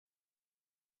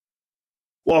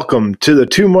Welcome to the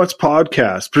 2 Months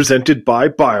Podcast presented by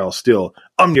BioSteel.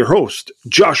 I'm your host,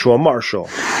 Joshua Marshall.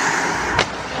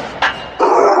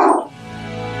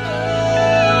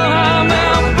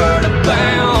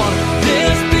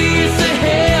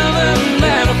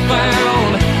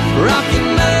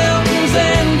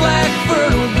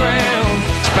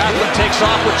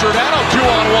 Off with Giordano,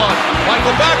 2-on-1.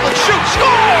 Michael Backlund shoots,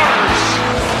 scores!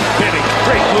 Penning,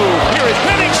 great move. Here is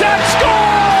Penning, shot,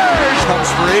 scores! Comes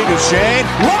free to Shane.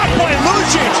 Blocked by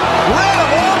Lucic. Ran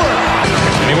him over.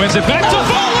 And he wins it back to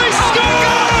Foley,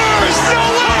 scores! No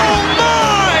way! Oh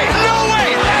my! No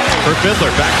way! For Fiddler,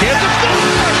 backhand to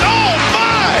Fiddler. Oh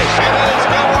my! And it is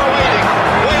Gilmore waiting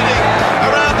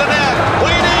around the net,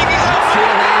 waiting.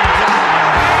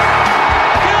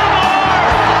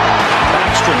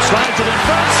 Slides it in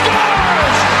front,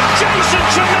 scores! Jason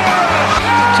Chimera!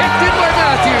 Kept in by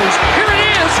Matthews. Here it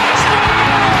is! Scores!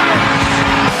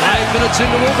 5 minutes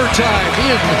into overtime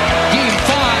in Game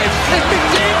 5. And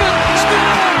McDavid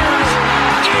scores!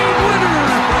 Game winner!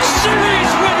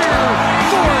 Series winner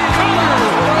for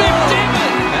Connor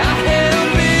McDavid! I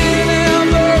have been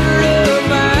Alberta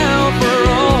bound for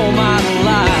all my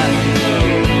life.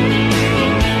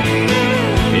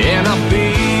 And I'll be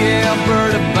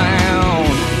Alberta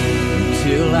bound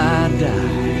till I die.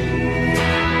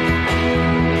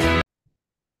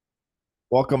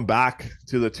 Welcome back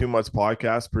to the 2 Months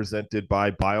Podcast presented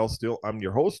by BioSteel. I'm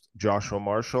your host, Joshua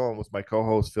Marshall. I'm with my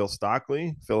co-host, Phil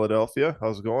Stockley, Philadelphia.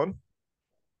 How's it going?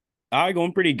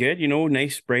 Going pretty good.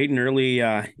 Nice, bright and early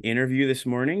interview this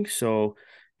morning. So,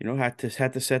 had to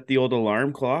set the old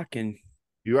alarm clock, and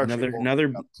You actually another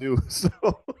woke me up too. So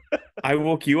I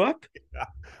woke you up. yeah,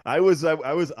 I was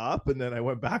up, and then I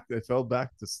went back. I fell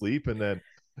back to sleep, and then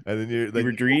you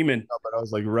were dreaming. But I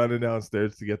was like running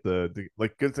downstairs to get the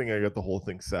good thing I got the whole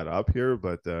thing set up here,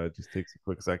 but it just takes a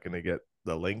quick second to get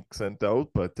the link sent out.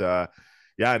 But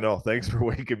yeah, no, thanks for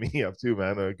waking me up too,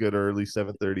 man. A good early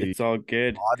 7:30. It's all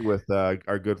good. With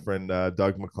our good friend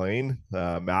Doug McLean.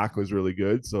 Mac was really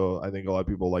good, so I think a lot of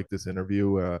people like this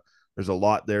interview. There's a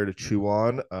lot there to chew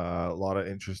on, a lot of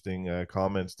interesting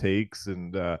comments, takes,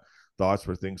 and thoughts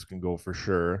where things can go for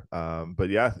sure. But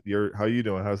yeah, how you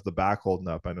doing? How's the back holding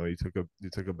up? I know you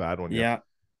took a bad one. Yeah.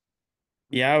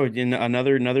 In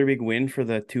another big win for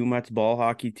the 2 Months ball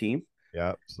hockey team.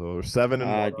 Yeah, so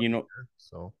 7-1.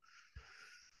 So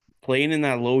playing in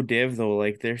that low div though,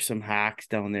 like there's some hacks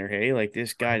down there. Hey, like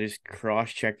this guy just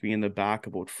cross-checked me in the back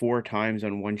about 4 times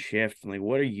on one shift. I'm like,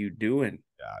 what are you doing?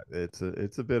 Yeah,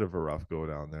 it's a bit of a rough go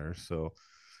down there. So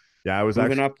yeah, I was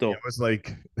moving actually up though. It was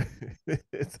like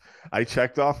I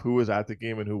checked off who was at the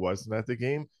game and who wasn't at the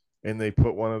game, and they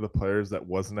put one of the players that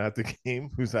wasn't at the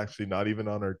game, who's actually not even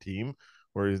on our team,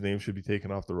 where his name should be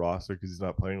taken off the roster because he's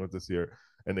not playing with us here.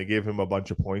 And they gave him a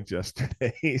bunch of points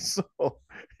yesterday. So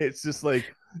it's just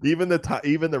like even the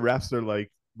refs are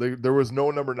like, there was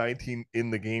no number 19 in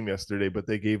the game yesterday, but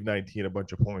they gave 19 a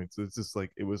bunch of points. It's just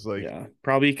like it was like, yeah,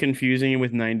 probably confusing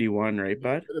with 91, right,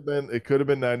 bud? It could have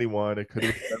been 91. It could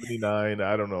have been 79.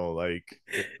 I don't know. Like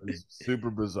it was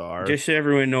super bizarre. Just so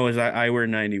everyone knows, I wear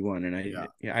 91, and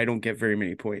I don't get very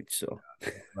many points. So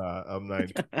I'm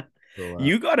 90. So,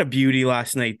 you got a beauty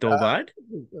last night, though, bud.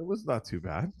 It was not too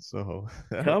bad. So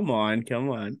come on.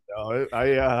 No,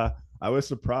 I was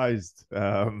surprised.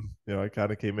 I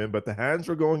kind of came in, but the hands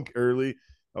were going early.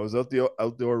 I was out the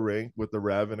outdoor rink with the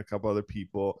Rev and a couple other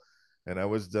people, and I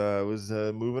was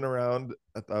moving around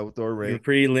at the outdoor rink. You were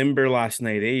pretty limber last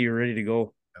night, eh? You were ready to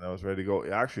go. And I was ready to go.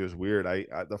 Actually, it was weird.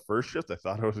 At the first shift, I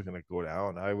thought I was going to go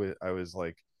down. I was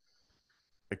like,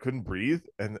 I couldn't breathe,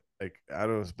 and like I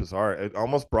don't know, it was bizarre. It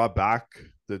almost brought back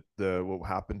the what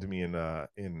happened to me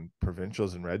in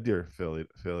provincials in Red Deer, Philly.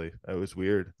 It was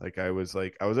weird. I was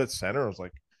at center. I was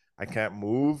like, I can't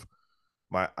move.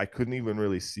 I couldn't even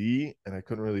really see, and I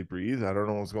couldn't really breathe. I don't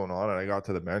know what's going on. And I got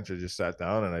to the bench. I just sat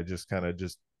down, and I just kind of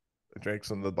drank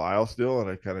some of the BioSteel, and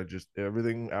I kind of just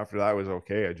everything after that was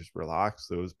okay. I just relaxed.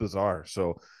 It was bizarre.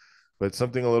 So. But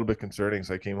something a little bit concerning.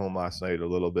 So I came home last night a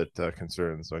little bit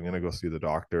concerned. So I'm gonna go see the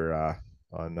doctor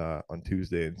on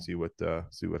Tuesday and see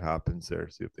what happens there.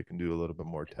 See if they can do a little bit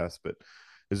more tests. But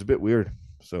it's a bit weird.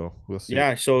 So we'll see.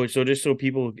 Yeah. So just so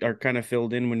people are kind of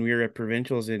filled in, when we were at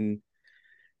provincials in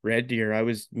Red Deer,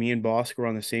 me and Bosco were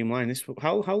on the same line.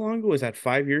 How long ago was that?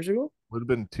 5 years ago? Would have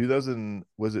been 2000.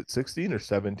 Was it 16 or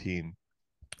 17?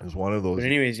 It was one of those. But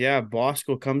anyways, yeah,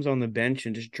 Bosco comes on the bench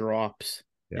and just drops.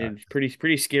 Yeah. It's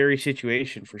pretty scary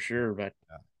situation for sure, but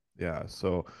yeah.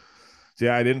 So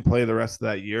yeah, I didn't play the rest of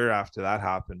that year after that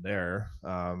happened there.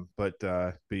 But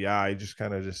yeah, I just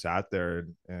kind of just sat there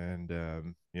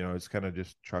and it's kind of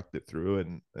just trucked it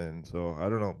through, and so I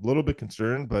don't know, a little bit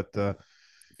concerned, but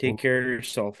Take care of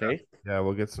yourself, eh? Yeah,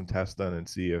 we'll get some tests done and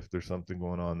see if there's something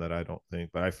going on that I don't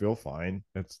think, but I feel fine.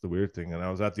 It's the weird thing. And I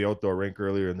was at the outdoor rink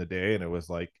earlier in the day, and it was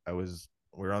like we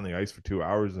were on the ice for 2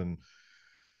 hours and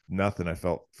nothing. I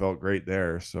felt great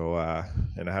there. So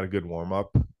and I had a good warm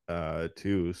up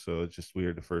too. So it's just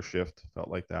weird. The first shift felt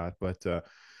like that, but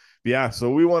yeah. So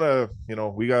we want to,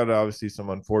 we got obviously some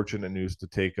unfortunate news to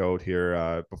take out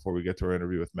here before we get to our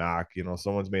interview with Mac.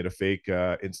 Someone's made a fake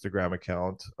Instagram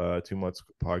account, 2 months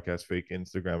podcast fake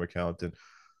Instagram account,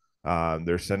 and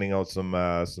they're sending out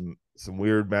some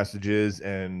weird messages,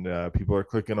 and people are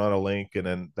clicking on a link, and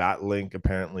then that link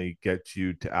apparently gets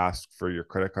you to ask for your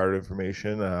credit card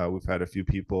information. We've had a few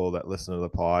people that listen to the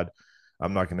pod.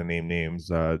 I'm not going to name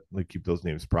names, keep those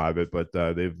names private, but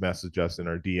they've messaged us in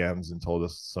our DMs and told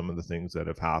us some of the things that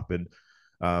have happened.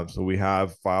 So we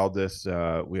have filed this,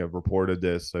 we have reported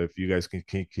this. So if you guys can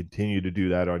continue to do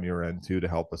that on your end too, to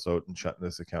help us out in shutting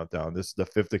this account down. This is the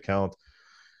 5th account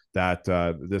that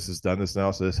this has done this now.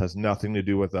 So this has nothing to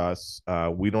do with us.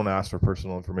 We don't ask for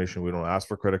personal information. We don't ask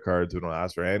for credit cards. We don't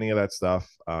ask for any of that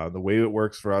stuff. The way it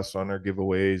works for us on our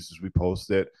giveaways is we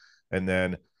post it, and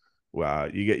then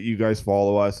you guys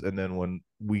follow us, and then when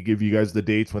we give you guys the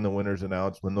dates when the winners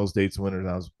announced, when those dates and winners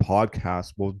announced,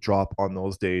 podcast will drop on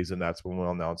those days, and that's when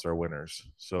we'll announce our winners.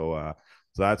 So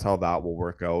that's how that will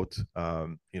work out.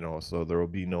 So there will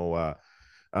be no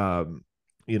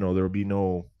there will be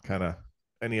no kind of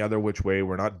any other which way.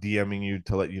 We're not DMing you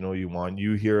to let you know you won.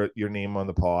 You hear your name on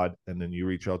the pod, and then you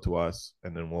reach out to us,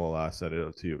 and then we'll send it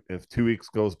out to you. If 2 weeks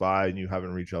goes by and you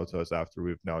haven't reached out to us after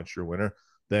we've announced your winner,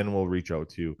 then we'll reach out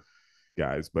to you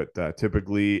guys. But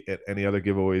typically at any other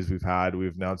giveaways we've had,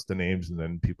 we've announced the names, and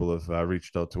then people have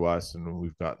reached out to us, and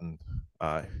we've gotten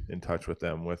in touch with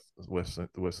them with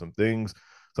some things.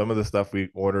 Some of the stuff we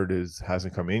ordered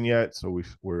hasn't come in yet, so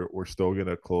we're still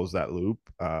gonna close that loop.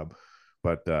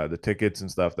 But the tickets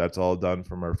and stuff, that's all done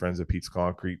from our friends at Pete's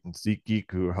Concrete and SeatGeek,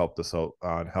 who helped us out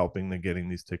on helping getting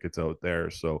these tickets out there.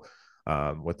 So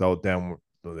without them,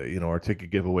 our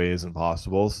ticket giveaway isn't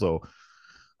possible. So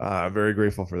I'm very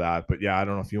grateful for that. But yeah, I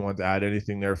don't know if you want to add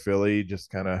anything there, Philly. Just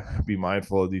kind of be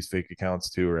mindful of these fake accounts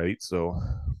too, right? So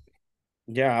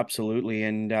yeah, absolutely.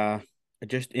 And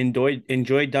just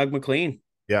enjoy Doug MacLean.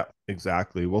 Yeah,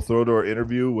 exactly. We'll throw to our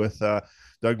interview with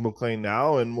Doug MacLean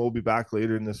now, and we'll be back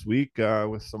later in this week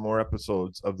with some more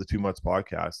episodes of the 2 Months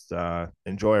podcast.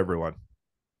 Enjoy, everyone.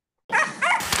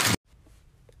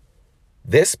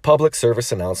 This public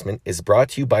service announcement is brought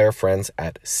to you by our friends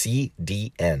at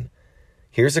CDN.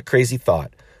 Here's a crazy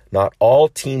thought. Not all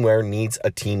teamwear needs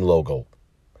a team logo.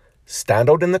 Stand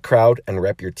out in the crowd and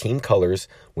rep your team colors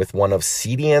with one of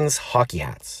CDN's hockey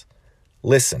hats.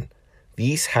 Listen,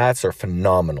 these hats are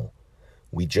phenomenal.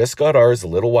 We just got ours a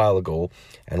little while ago,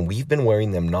 and we've been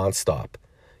wearing them nonstop.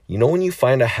 You know when you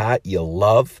find a hat you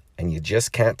love and you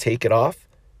just can't take it off?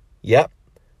 Yep,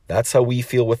 that's how we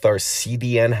feel with our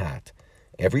CDN hat.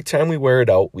 Every time we wear it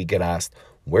out, we get asked,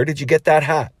 "Where did you get that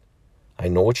hat?" I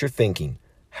know what you're thinking.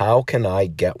 How can I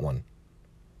get one?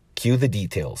 Cue the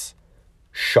details.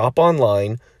 Shop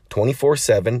online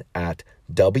 24/7 at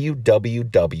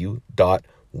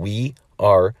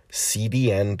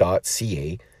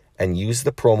www.wearecdn.ca and use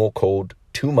the promo code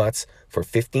 2MUTS for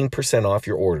 15% off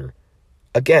your order.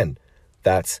 Again,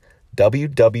 that's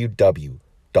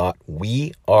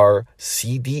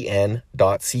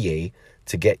www.wearecdn.ca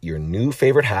to get your new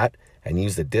favorite hat and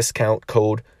use the discount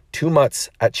code 2MUTS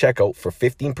at checkout for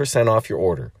 15% off your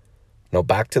order. Now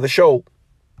back to the show.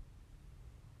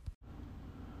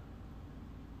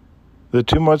 The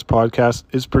 2 Months podcast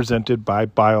is presented by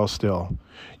BioStill.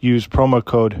 Use promo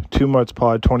code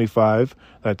 2MonthsPod25,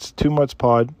 that's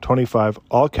 2MonthsPod25,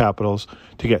 all capitals,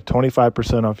 to get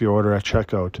 25% off your order at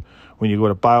checkout when you go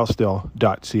to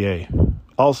biostill.ca.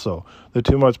 Also, the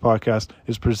 2 Months podcast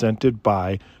is presented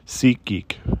by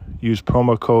SeatGeek. Use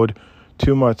promo code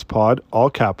 2MonthsPod, all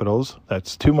capitals,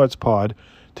 that's 2MonthsPod,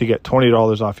 to get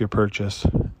 $20 off your purchase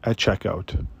at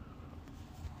checkout.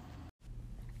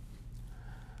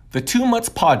 The 2 Months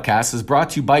podcast is brought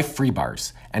to you by Free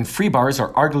Bars, and Free Bars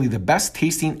are arguably the best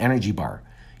tasting energy bar.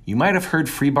 You might have heard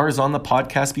Free Bars on the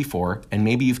podcast before, and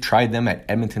maybe you've tried them at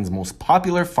Edmonton's most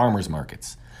popular farmers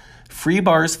markets. Free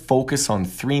Bars focus on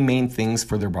 3 main things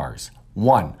for their bars.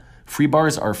 1, Free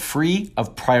Bars are free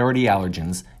of priority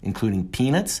allergens, including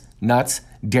peanuts, nuts,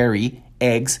 dairy,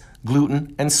 eggs,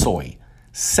 gluten, and soy.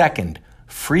 2nd,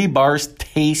 Free Bars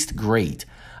taste great.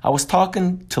 I was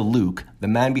talking to Luke, the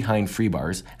man behind Free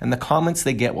Bars, and the comments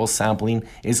they get while sampling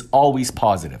is always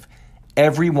positive.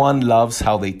 Everyone loves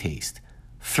how they taste.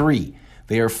 3,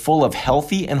 they are full of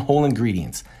healthy and whole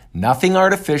ingredients, nothing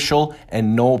artificial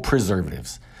and no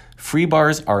preservatives. Free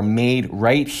bars are made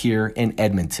right here in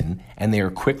Edmonton, and they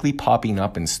are quickly popping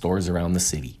up in stores around the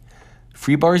city.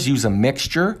 Free bars use a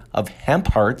mixture of hemp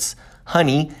hearts,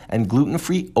 honey, and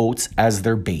gluten-free oats as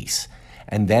their base.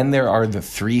 And then there are the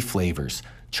 3 flavors: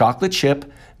 chocolate chip,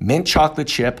 mint chocolate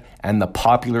chip, and the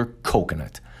popular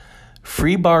coconut.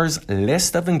 Free bars'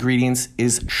 list of ingredients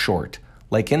is short.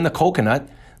 Like in the coconut,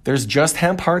 there's just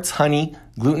hemp hearts, honey,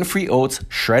 gluten-free oats,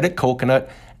 shredded coconut,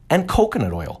 and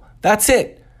coconut oil. That's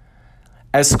it.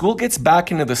 As school gets back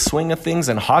into the swing of things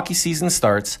and hockey season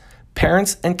starts,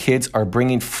 parents and kids are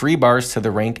bringing free bars to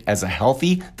the rink as a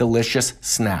healthy, delicious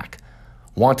snack.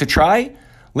 Want to try?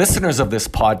 Listeners of this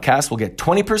podcast will get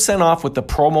 20% off with the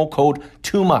promo code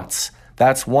 2MUTS.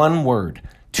 That's one word,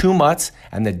 2MUTS,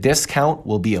 and the discount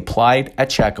will be applied at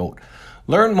checkout.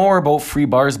 Learn more about free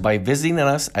bars by visiting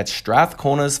us at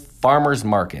Strathcona's Farmers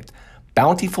Market,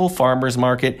 Bountiful Farmers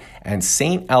Market, and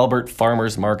St. Albert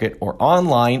Farmers Market, or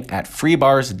online at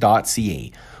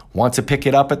freebars.ca. Want to pick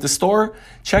it up at the store?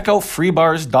 Check out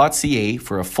freebars.ca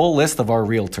for a full list of our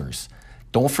realtors.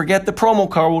 Don't forget the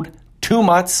promo code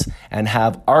 2MUTS and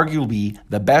have arguably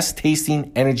the best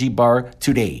tasting energy bar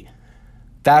today.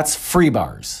 That's Free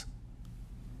Bars.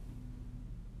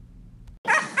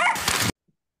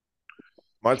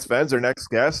 Mutts fans, our next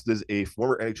guest is a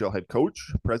former NHL head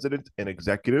coach, president, and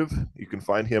executive. You can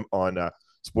find him on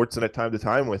Sportsnet time to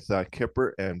time with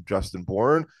Kipper and Justin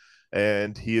Bourne.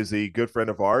 And he is a good friend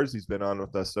of ours. He's been on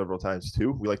with us several times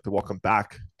too. We like to welcome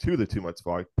back to the 2 Mutts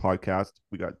podcast.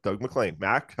 We got Doug MacLean.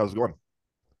 Mac, how's it going?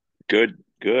 Good.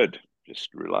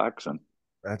 Just relaxing.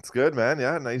 That's good, man.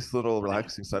 Yeah, nice little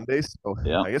relaxing Sunday. So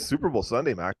Yeah. I guess Super Bowl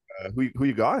Sunday, Mac. Who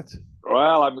you got?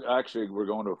 Well, we're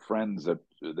going to friends that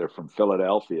they're from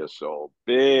Philadelphia, so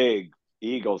big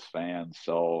Eagles fans.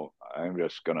 So I'm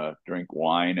just gonna drink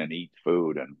wine and eat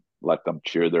food and let them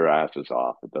cheer their asses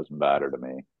off. It doesn't matter to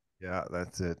me. Yeah,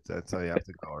 that's it. That's how you have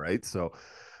to go, right? So,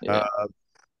 Yeah.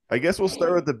 I guess we'll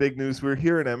start with the big news. We're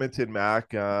here in Edmonton,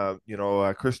 Mac.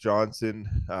 Chris Johnson,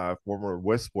 former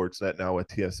West Sportsnet, now at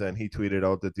TSN, he tweeted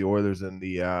out that the Oilers and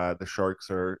the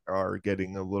Sharks are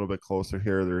getting a little bit closer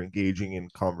here. They're engaging in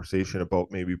conversation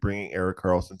about maybe bringing Erik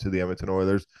Karlsson to the Edmonton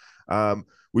Oilers.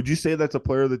 Would you say that's a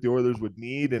player that the Oilers would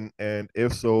need? And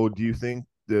if so, do you think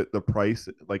the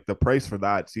price for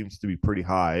that seems to be pretty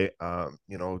high?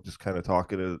 Just kind of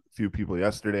talking to a few people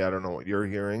yesterday. I don't know what you're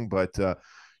hearing, but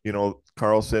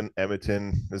Karlsson,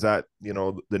 Edmonton, is that,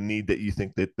 the need that you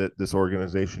think that this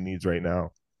organization needs right now?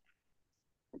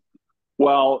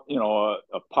 Well,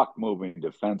 a puck moving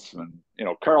defenseman.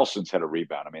 Carlson's had a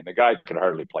rebound. I mean, the guy could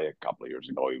hardly play a couple of years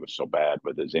ago. He was so bad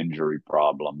with his injury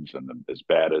problems and as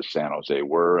bad as San Jose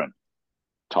were. And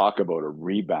talk about a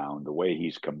rebound, the way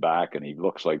he's come back, and he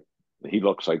looks like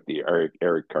the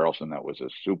Erik Karlsson that was a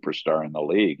superstar in the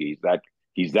league.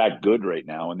 He's that good right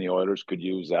now, and the Oilers could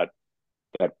use that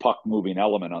puck moving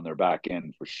element on their back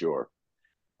end for sure.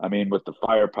 I mean, with the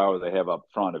firepower they have up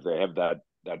front, if they have that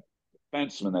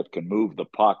defenseman that can move the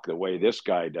puck the way this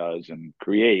guy does and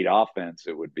create offense,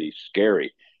 it would be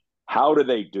scary. How do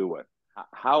they do it?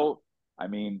 Are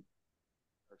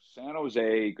San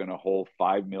Jose going to hold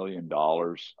 $5 million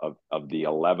of the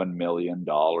 $11 million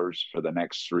for the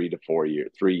next 3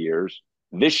 years,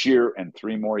 this year and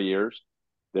 3 more years?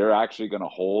 They're actually going to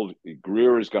hold.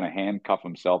 Greer is going to handcuff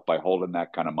himself by holding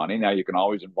that kind of money. Now, you can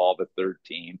always involve a third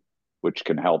team, which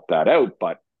can help that out.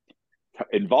 But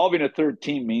involving a third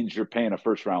team means you're paying a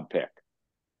first-round pick.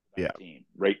 Yeah. Team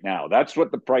right now. That's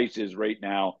what the price is right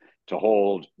now to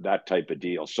hold that type of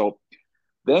deal. So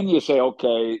then you say,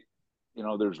 okay,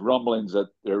 there's rumblings that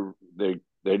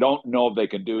they don't know if they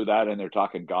can do that, and they're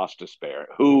talking Gostisbehere.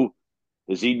 Who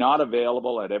is he not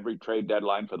available at every trade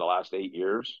deadline for the last 8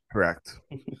 years? Correct.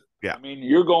 Yeah. I mean,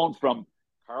 you're going from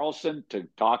Karlsson to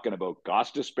talking about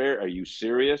Gostisbehere. Are you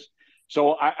serious?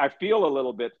 So I feel a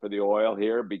little bit for the Oil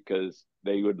here because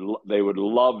they would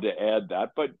love to add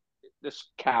that, but this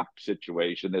cap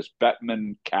situation, this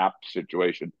Bettman cap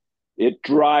situation, it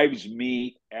drives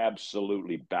me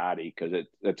absolutely batty because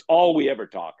it's all we ever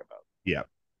talk about. Yeah.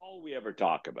 All we ever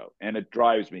talk about. And it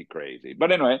drives me crazy.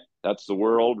 But anyway, that's the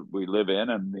world we live in,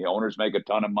 and the owners make a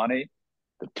ton of money.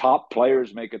 The top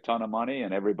players make a ton of money,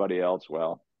 and everybody else,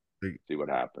 well, see what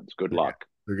happens. Good luck.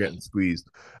 They're getting squeezed.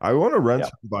 I want to run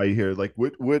by here. Like,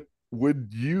 would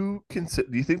you consider?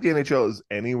 Do you think the NHL is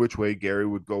any which way Gary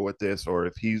would go with this, or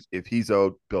if he's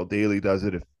out, Bill Daly does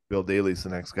it? If Bill Daly's the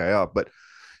next guy up, but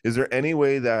is there any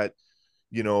way that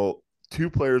 2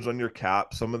 players on your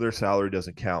cap, some of their salary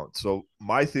doesn't count? So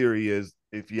my theory is,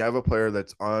 if you have a player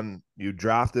that's you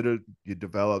drafted it, you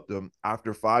developed them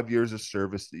after 5 years of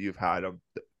service that you've had them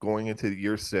going into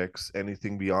year 6,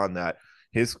 anything beyond that,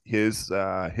 his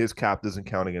cap doesn't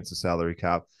count against the salary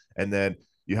cap. And then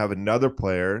you have another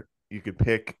player. You could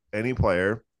pick any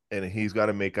player, and he's got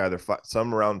to make either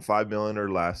some around 5 million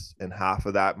or less, and half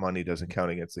of that money doesn't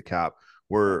count against the cap.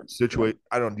 We're situated.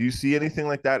 I don't. Do you see anything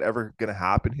like that ever going to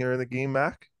happen here in the game,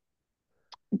 Mac?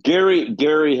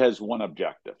 Gary has one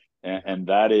objective, and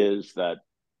that is that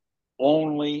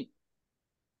only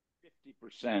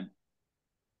 50%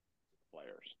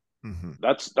 players. Mm-hmm.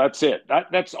 That's it.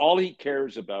 That's all he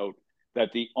cares about.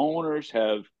 That the owners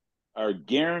are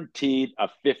guaranteed a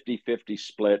 50-50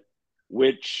 split,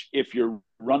 which if you're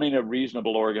running a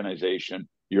reasonable organization,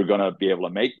 you're going to be able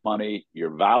to make money. Your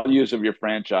values of your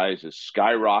franchise is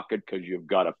skyrocket because you've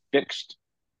got a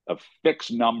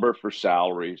fixed number for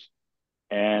salaries,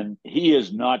 and he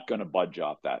is not going to budge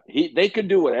off that. They can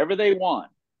do whatever they want,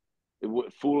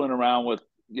 fooling around with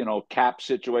cap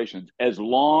situations, as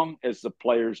long as the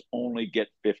players only get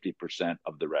 50%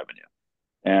 of the revenue,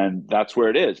 and that's where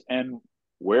it is. And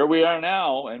where we are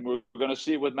now, and we're going to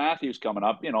see with Matthews coming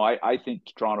up, I think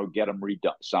Toronto get him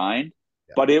signed,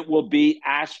 but it will be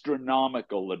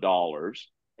astronomical, the dollars.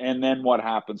 And then what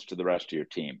happens to the rest of your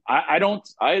team? But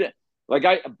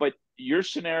your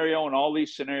scenario and all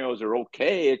these scenarios are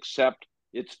okay, except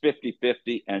it's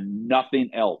 50-50 and nothing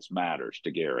else matters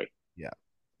to Gary.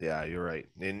 Yeah, you're right.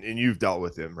 And you've dealt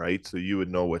with him, right? So you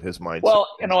would know what his mindset. Well,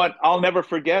 you know what? I'll never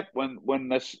forget when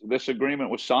this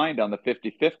agreement was signed on the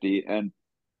 50-50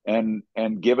 and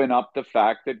giving up the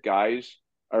fact that guys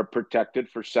are protected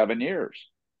for 7 years.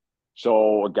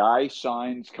 So a guy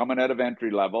signs coming out of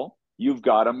entry level, you've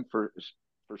got him for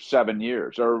 7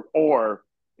 years, or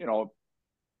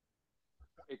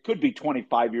it could be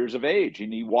 25 years of age,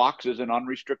 and he walks as an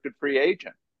unrestricted free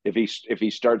agent if he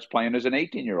starts playing as an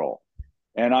 18-year-old.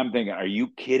 And I'm thinking, are you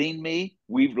kidding me?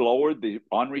 We've lowered the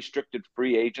unrestricted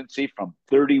free agency from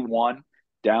 31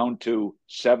 down to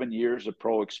 7 years of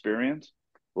pro experience.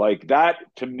 Like that,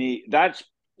 to me, that's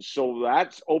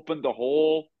opened the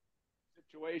whole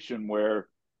situation where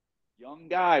young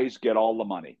guys get all the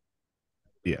money.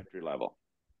 Entry level.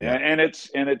 Yeah. And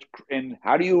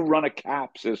how do you run a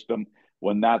cap system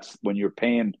when you're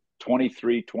paying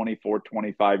 23, 24,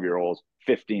 25-year-olds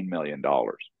 $15 million?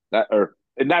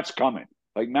 And that's coming.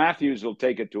 Like Matthews will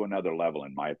take it to another level,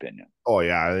 in my opinion. Oh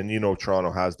yeah, and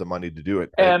Toronto has the money to do it.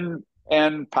 Right?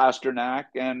 And Pasternak,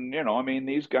 and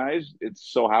these guys.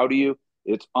 It's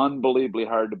unbelievably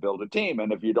hard to build a team,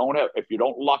 and if you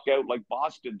don't luck out like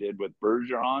Boston did with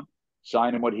Bergeron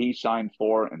signing what he signed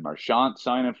for, and Marchand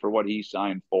signing for what he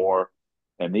signed for,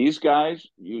 and these guys,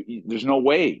 there's no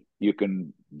way you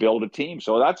can build a team.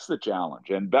 So that's the challenge,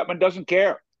 and Bettman doesn't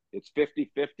care. It's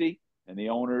 50-50. And the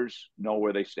owners know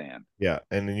where they stand. Yeah,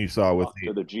 and then you saw with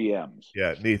the GMs.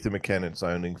 Yeah, Nathan McKinnon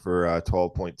signing for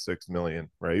 $12.6 million,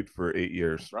 right, for 8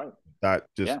 years. Right. That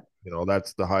just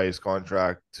that's the highest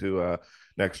contract to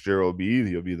next year will be.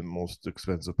 He'll be the most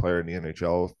expensive player in the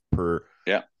NHL per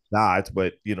that.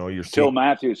 But you're till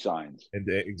Matthews signs. And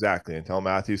exactly until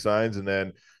Matthews signs, and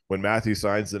then when Matthews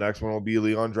signs, the next one will be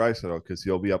Leon Draisaitl because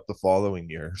he'll be up the following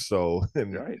year. So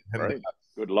right.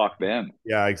 Good luck then.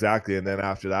 Yeah, exactly. And then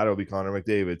after that, it'll be Connor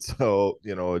McDavid. So,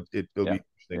 it'll be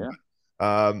interesting.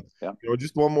 Yeah.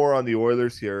 Just one more on the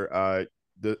Oilers here.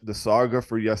 The saga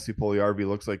for Jesse Puljujärvi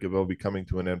looks like it will be coming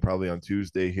to an end probably on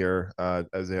Tuesday here,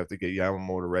 as they have to get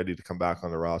Yamamoto ready to come back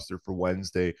on the roster for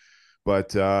Wednesday.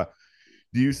 But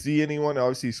do you see anyone,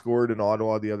 obviously scored in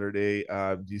Ottawa the other day,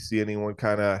 do you see anyone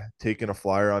kind of taking a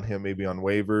flyer on him, maybe on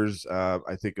waivers?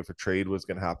 I think if a trade was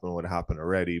going to happen, it would have happened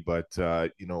already. But,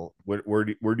 where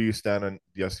do you stand on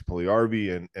Jesse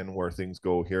Puljujärvi and where things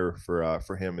go here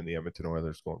for him and the Edmonton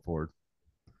Oilers going forward?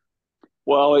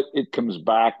 Well, it comes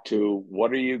back to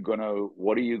what are you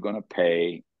gonna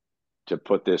pay to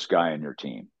put this guy in your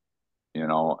team?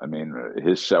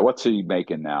 What's he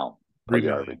making now? $3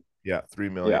 million. Yeah,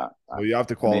 $3 million. Yeah. So you have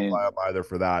to qualify him either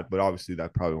for that, but obviously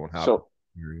that probably won't happen.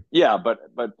 I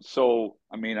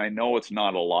know it's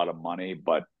not a lot of money,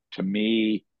 but to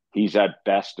me, he's at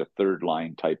best a third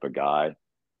line type of guy.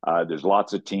 There's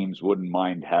lots of teams wouldn't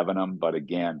mind having him, but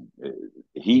again,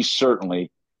 he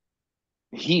certainly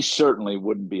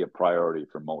wouldn't be a priority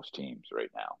for most teams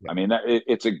right now. Yeah. I mean,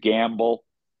 it's a gamble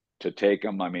to take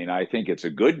him. I mean, I think it's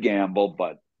a good gamble,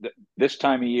 but this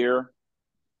time of year,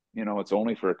 it's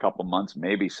only for a couple months.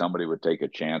 Maybe somebody would take a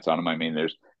chance on him. I mean,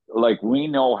 we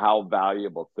know how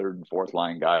valuable third and fourth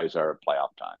line guys are at playoff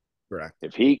time. Correct.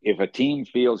 If a team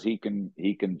feels he can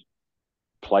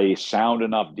play sound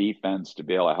enough defense to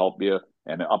be able to help you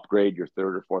and upgrade your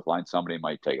third or fourth line, somebody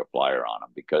might take a flyer on him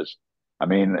because, I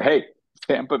mean, hey,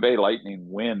 Tampa Bay Lightning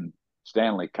win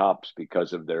Stanley Cups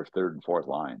because of their third and fourth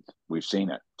lines. We've seen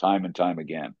it time and time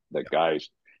again. That guys,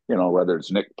 whether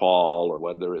it's Nick Paul or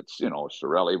whether it's,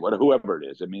 Cirelli, whoever it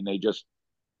is. I mean,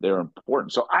 they're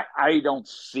important. So I don't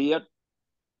see it,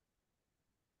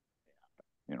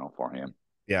 for him.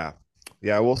 Yeah.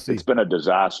 Yeah, we'll see. It's been a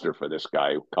disaster for this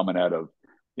guy coming out of,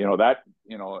 but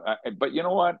you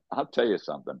know what? I'll tell you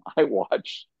something. I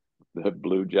watched the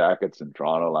Blue Jackets in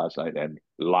Toronto last night, and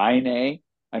Laine,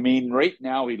 I mean, right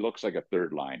now he looks like a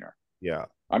third liner. Yeah.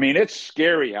 I mean, it's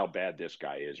scary how bad this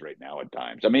guy is right now at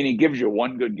times. I mean, he gives you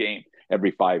one good game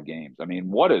every 5 games. I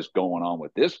mean, what is going on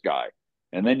with this guy?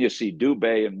 And then you see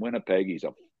Dubé in Winnipeg. He's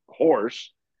a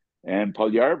horse. And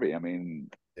Puljujarvi, I mean,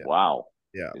 wow.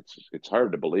 Yeah. It's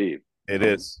hard to believe. It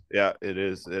is. Yeah, it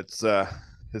is. It's the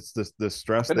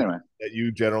stress that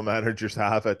you general managers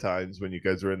have at times when you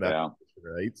guys are in that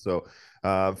position, right? So,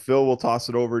 Phil, we'll toss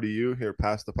it over to you here.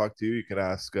 Pass the puck to you. You can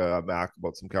ask Mac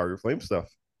about some Calgary Flames stuff.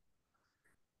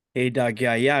 Hey, Doug.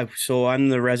 Yeah. So I'm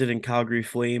the resident Calgary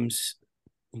Flames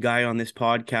guy on this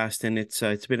podcast, and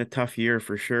it's been a tough year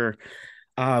for sure.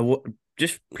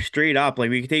 Just straight up,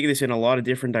 like, we can take this in a lot of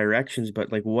different directions,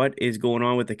 but like, what is going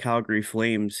on with the Calgary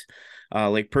Flames?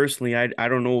 Like, personally, I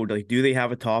don't know. Like, do they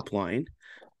have a top line?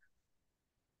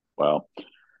 Well,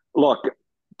 look,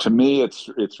 to me,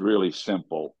 it's really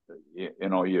simple.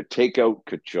 You take out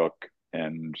Tkachuk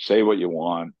and say what you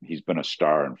want. He's been a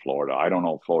star in Florida. I don't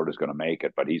know if Florida's going to make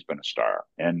it, but he's been a star.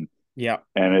 And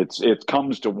it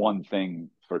comes to one thing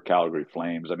for Calgary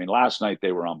Flames. I mean, last night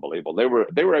they were unbelievable. They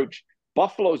were out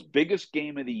Buffalo's biggest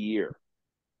game of the year.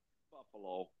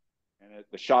 Buffalo, and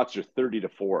the shots are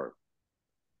 30-4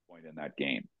 point in that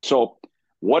game. So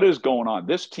what is going on?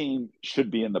 This team should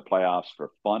be in the playoffs for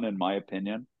fun, in my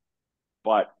opinion.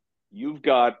 But you've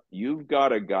got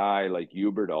a guy like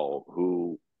Huberdeau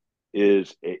who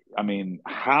is,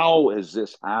 how has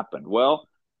this happened? Well,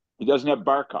 he doesn't have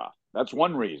Barkov. That's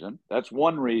one reason. That's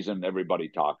one reason everybody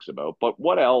talks about. But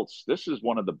what else? This is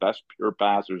one of the best pure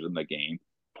passers in the game,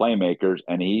 playmakers,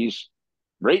 and he's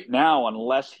right now,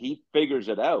 unless he figures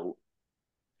it out,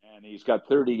 and he's got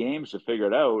 30 games to figure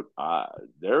it out,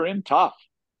 they're in tough.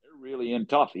 They're really in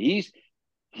tough. He's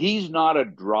not a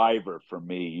driver for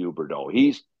me, Huberdeau.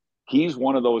 He's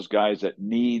one of those guys that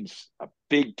needs a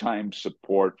big-time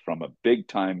support from a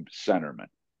big-time centerman.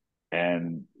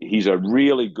 And he's a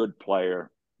really good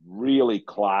player, really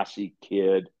classy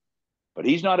kid, but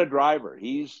he's not a driver.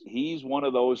 He's one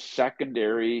of those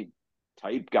secondary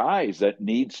type guys that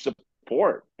needs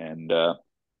support, and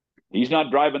he's not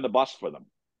driving the bus for them.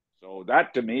 So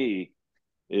that, to me,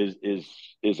 is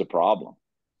a problem.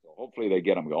 So hopefully they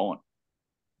get him going.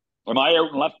 Am I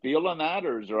out in left field on that,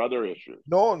 or is there other issues?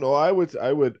 No, I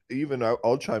would even,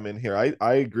 I'll chime in here.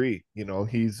 I agree.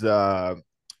 He's like,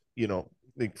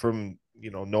 from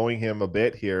knowing him a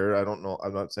bit here, I don't know,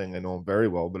 I'm not saying I know him very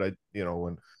well, but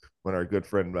when our good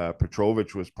friend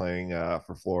Petrovic was playing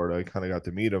for Florida, I kind of got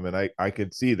to meet him, and I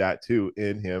could see that too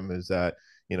in him, is that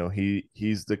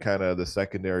he's the kind of the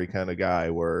secondary kind of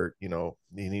guy where he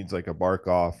needs like a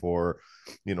Barkov or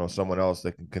someone else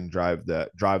that can drive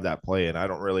that play. And I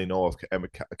don't really know if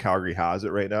Calgary has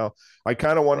it right now. I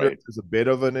kind of wonder if there's a bit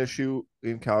of an issue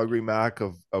in Calgary, Mac,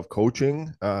 of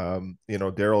coaching.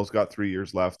 Daryl's got 3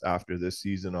 years left after this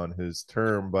season on his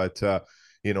term, but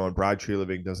and Brad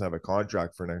Treliving doesn't have a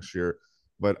contract for next year.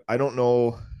 But I don't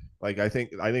know. Like, I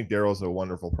think Daryl's a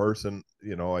wonderful person,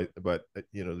 but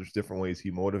there's different ways he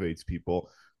motivates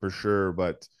people for sure.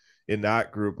 But in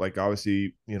that group, like,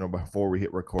 obviously, before we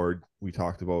hit record, we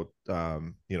talked about,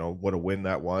 what a win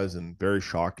that was, and very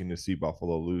shocking to see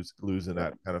Buffalo lose in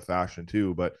that kind of fashion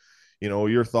too. But,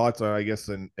 your thoughts on, I guess,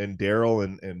 and Daryl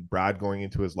and Brad going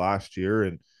into his last year,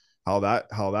 and how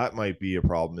that might be a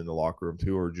problem in the locker room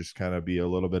too, or just kind of be a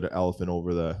little bit of elephant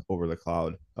over the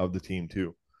cloud of the team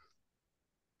too.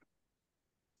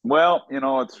 Well,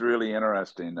 it's really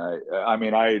interesting. I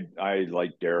mean, I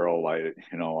like Daryl.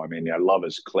 I love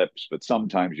his clips, but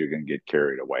sometimes you can get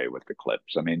carried away with the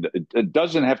clips. I mean, it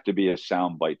doesn't have to be a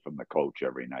soundbite from the coach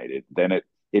every night.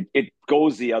 It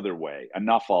goes the other way.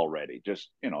 Enough already. Just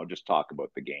talk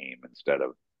about the game instead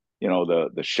of,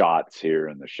 the shots here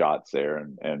and the shots there.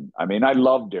 And I mean, I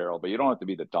love Daryl, but you don't have to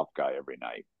be the tough guy every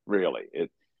night, really.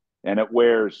 It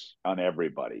wears on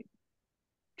everybody.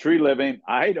 Treliving,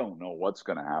 I don't know what's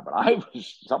going to happen.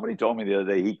 Somebody told me the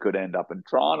other day he could end up in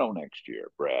Toronto next year,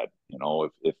 Brad.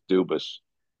 If Dubas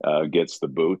gets the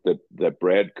boot, that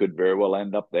Brad could very well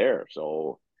end up there.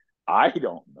 So I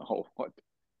don't know what.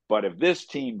 But if this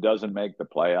team doesn't make the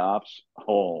playoffs,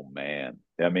 oh man!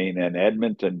 I mean, and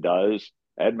Edmonton does.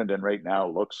 Edmonton right now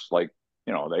looks like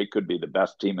they could be the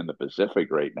best team in the Pacific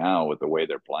right now with the way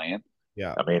they're playing.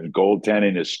 Yeah. I mean,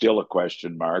 goaltending is still a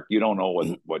question mark. You don't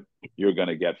know what you're going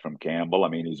to get from Campbell. I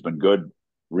mean, he's been good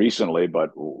recently,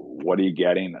 but what are you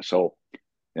getting? So,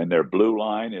 and their blue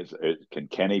line can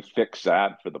Kenny fix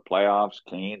that for the playoffs?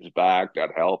 Kane's back,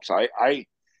 that helps. Hyman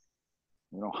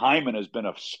has been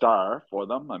a star for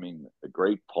them. I mean, a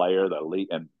great player, the lead,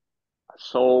 and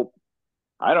so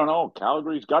I don't know.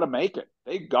 Calgary's got to make it.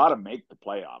 They got to make the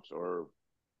playoffs,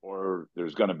 or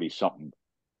there's going to be something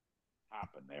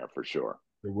happen there for sure.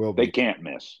 There will They be. can't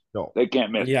miss. No. They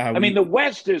can't miss. Yeah, I mean, the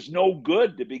West is no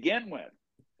good to begin with.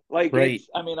 Like, right.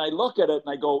 I mean, I look at it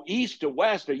and I go east to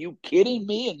west. Are you kidding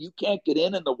me? And you can't get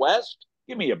in the West?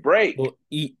 Give me a break. Well,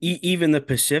 even the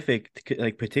Pacific,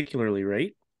 like particularly,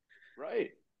 right?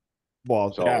 Right.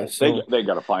 Well, So, Yeah, so they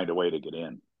got to find a way to get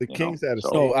in. the Kings had a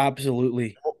Oh,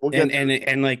 absolutely. We'll get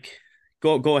and like,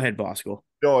 go ahead, Bosco.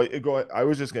 No, I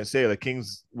was just gonna say the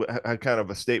Kings had kind of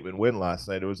a statement win last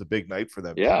night. It was a big night for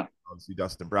them. Yeah, obviously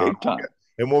Dustin Brown. big time.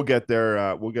 And we'll get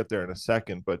there. We'll get there in a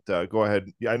second. But go ahead.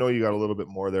 Yeah, I know you got a little bit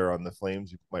more there on the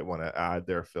Flames. You might want to add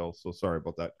there, Phil. So sorry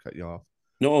about that. Cut you off.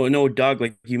 No, Doug.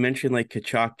 Like you mentioned, like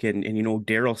Tkachuk, and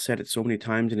Daryl said it so many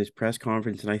times in his press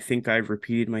conference, and I think I've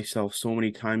repeated myself so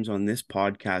many times on this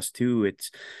podcast too.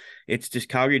 It's just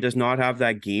Calgary does not have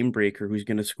that game breaker who's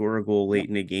going to score a goal late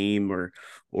in a game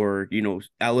or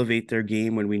elevate their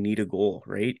game when we need a goal,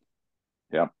 right?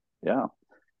 Yeah.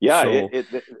 So,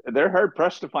 they're hard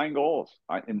pressed to find goals,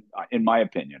 in my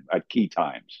opinion, at key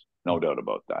times. No doubt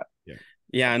about that.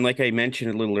 Yeah, and like I mentioned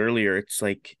a little earlier, it's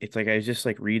like I was just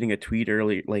like reading a tweet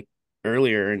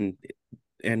earlier,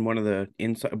 and one of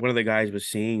the guys was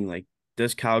saying, like,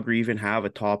 does Calgary even have a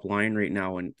top line right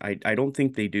now? And I don't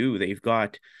think they do. They've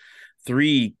got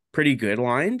 3 pretty good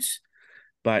lines,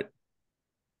 but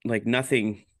like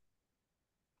nothing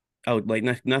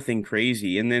nothing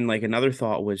crazy. And then like another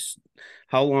thought was,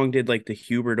 how long did like the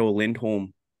Huberdeau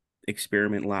Lindholm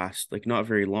experiment last? Like not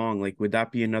very long. Like would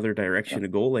that be another direction to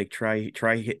go? Like try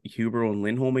hit Huberdeau and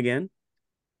Lindholm again?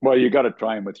 Well, you got to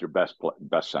try him with your best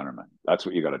centerman. That's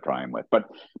what you got to try him with. But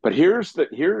here's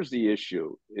the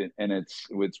issue, and it's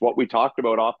what we talked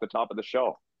about off the top of the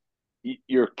show.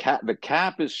 The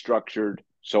cap is structured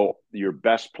so your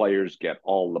best players get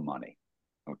all the money.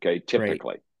 Okay,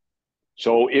 typically. Right.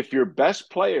 So if your best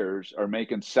players are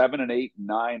making 7 and 8 and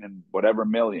 9 and whatever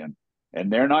million,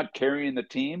 and they're not carrying the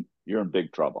team, you're in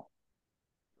big trouble.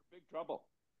 You're in big trouble.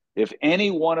 If any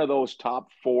one of those top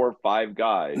 4 or 5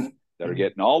 guys that are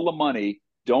getting all the money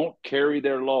don't carry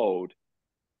their load,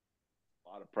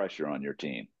 a lot of pressure on your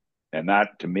team. And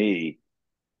that, to me,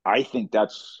 I think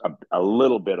that's a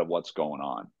little bit of what's going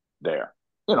on there.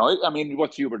 I mean,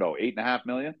 what's Huberdeau? $8.5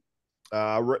 million?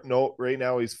 No, right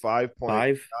now he's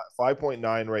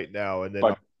 5.9 right now, and then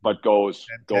but goes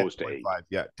to 8.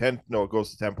 Yeah, 10. No, it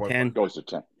goes to 10.1. Goes to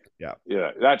 10. Yeah.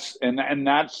 That's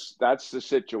the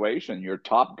situation. Your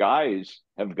top guys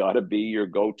have got to be your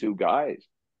go-to guys,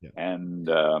 and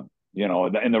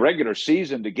in the regular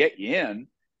season to get you in,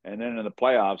 and then in the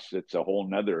playoffs, it's a whole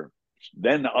nother.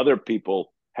 Then the other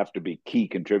people have to be key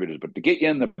contributors, but to get you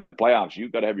in the playoffs,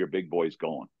 you've got to have your big boys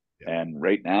going. Yeah. And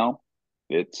right now,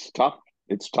 it's tough.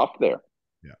 It's tough there.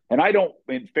 Yeah. And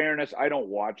in fairness, I don't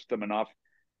watch them enough.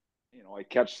 I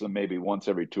catch them maybe once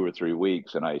every 2 or 3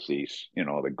 weeks, and I see,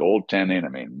 the goaltending. I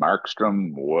mean,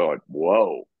 Markstrom,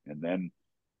 whoa. And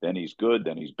then he's good,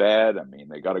 then he's bad. I mean,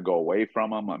 they got to go away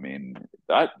from him. I mean,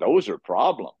 those are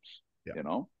problems,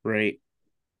 Right.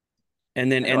 And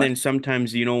then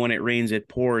sometimes, when it rains, it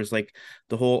pours, like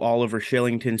the whole Oliver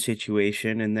Shillington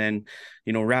situation. And then,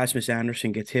 Rasmus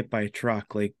Anderson gets hit by a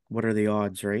truck. Like, what are the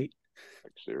odds, right?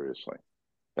 Like, seriously.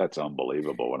 That's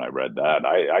unbelievable when I read that.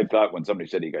 I thought when somebody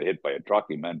said he got hit by a truck,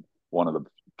 he meant one of the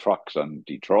trucks on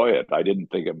Detroit. I didn't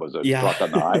think it was a truck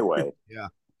on the highway. Yeah.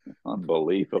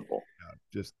 Unbelievable. Yeah,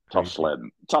 just tough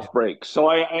sledding, tough breaks. So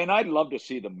I'd love to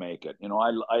see them make it.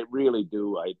 I really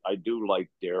do. I do like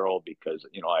Daryl because,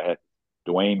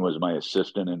 Dwayne was my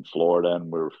assistant in Florida,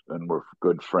 and we're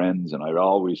good friends. And I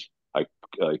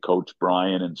coached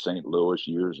Brian in St. Louis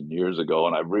years and years ago,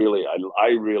 and I really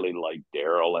like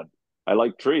Daryl, and I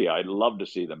like Tree. I'd love to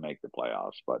see them make the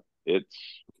playoffs, but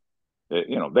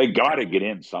they got to get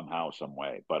in somehow, some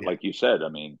way. But like you said, I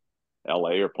mean,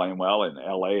 LA are playing well, and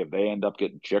LA, if they end up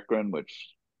getting Chychrun, which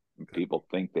people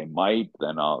think they might,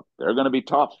 then they're going to be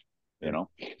tough. Real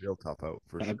tough out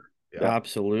for sure. Yeah.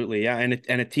 Absolutely, yeah,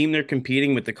 and a team they're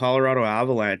competing with, the Colorado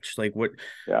Avalanche. Like, what?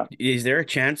 Yeah, is there a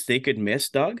chance they could miss,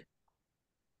 Doug?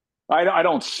 I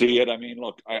don't see it. I mean,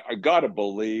 look, I gotta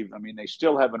believe. I mean, they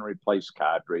still haven't replaced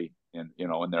Kadri in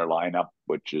their lineup,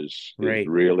 which is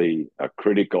really a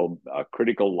critical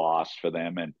loss for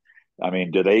them. And I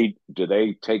mean, do they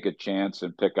take a chance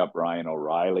and pick up Ryan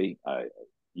O'Reilly?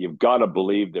 You've got to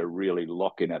believe they're really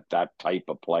looking at that type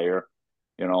of player,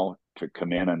 to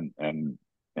come in and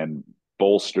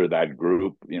bolster that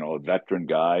group. A veteran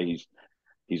guy.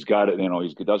 He's got it. He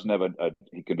doesn't have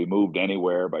he can be moved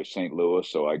anywhere by St. Louis.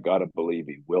 So I got to believe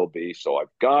he will be. So I've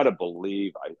got to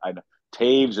believe.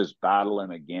 Taves is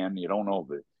battling again. You don't know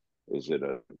if is it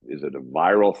a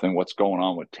viral thing? What's going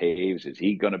on with Taves? Is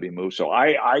he going to be moved? So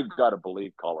I got to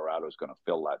believe Colorado is going to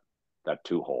fill that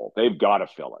 2 hole. They've got to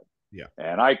fill it. Yeah.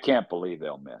 And I can't believe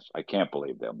they'll miss. I can't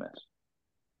believe they'll miss.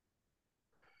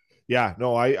 Yeah,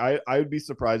 no, I would be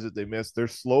surprised if they miss. They're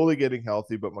slowly getting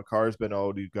healthy, but Makar's been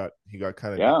out. He got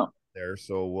kind of there,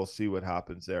 so we'll see what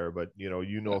happens there. But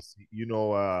CMAC,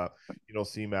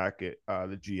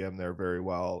 the GM there very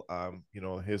well.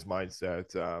 His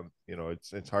mindset.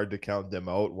 It's hard to count them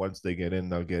out. Once they get in,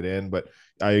 they'll get in. But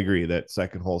I agree that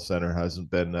second hole center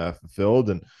hasn't been fulfilled,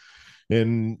 and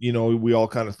we all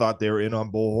kind of thought they were in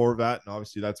on Bo Horvat, and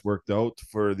obviously that's worked out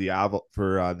for the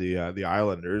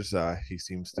Islanders. He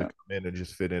seems to come in and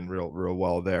just fit in real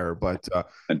well there. But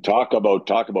and talk about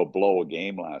blow a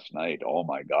game last night. Oh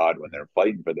my God, when they're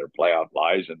fighting for their playoff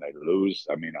lives and they lose.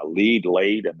 I mean, a lead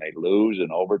late and they lose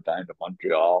in overtime to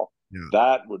Montreal. Yeah.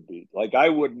 That would be like, I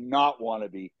would not want to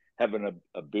be having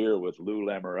a beer with Lou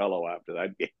Lamoriello after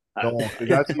that game. No,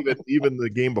 that's even the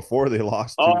game before they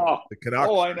lost to the Canucks.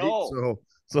 Oh, I know.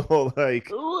 So like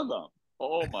 2 of them.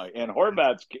 Oh my! And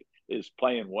Horvat is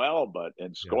playing well,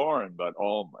 and scoring, but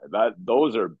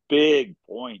those are big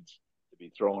points to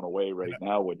be thrown away right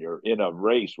now when you're in a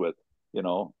race with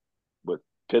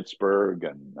Pittsburgh,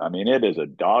 and I mean it is a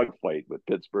dogfight with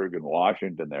Pittsburgh and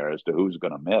Washington there as to who's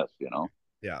going to miss.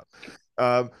 Yeah.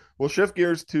 We'll shift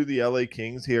gears to the LA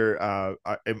Kings here.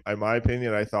 In my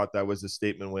opinion, I thought that was a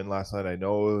statement win last night. I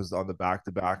know it was on the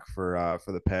back-to-back for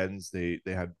the Pens. They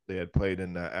had played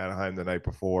in Anaheim the night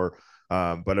before,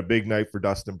 but a big night for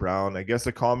Dustin Brown. I guess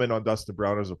a comment on Dustin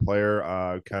Brown as a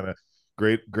player, kind of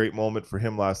great moment for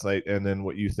him last night. And then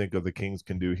what you think of the Kings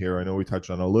can do here. I know we touched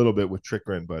on a little bit with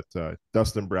Chychrun, but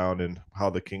Dustin Brown and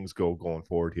how the Kings going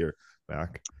forward here,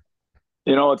 Mac.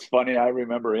 It's funny. I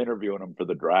remember interviewing him for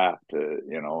the draft.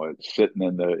 Sitting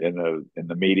in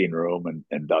the meeting room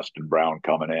and Dustin Brown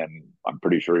coming in. I'm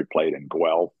pretty sure he played in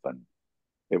Guelph, and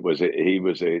he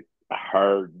was a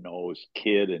hard-nosed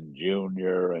kid in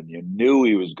junior, and you knew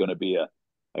he was going to be a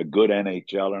good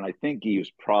NHL. And I think he was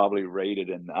probably rated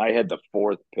in. I had the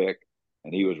 4th pick,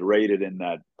 and he was rated in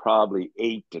that probably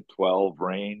 8 to 12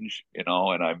 range.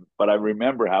 But I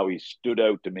remember how he stood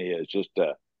out to me as just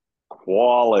a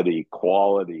quality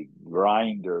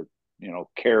grinder,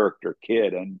 character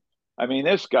kid. And I mean,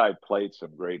 this guy played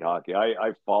some great hockey.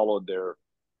 I followed their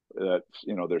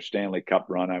Stanley Cup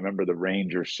run. I remember the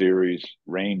Ranger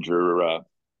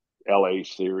LA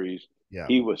series. Yeah.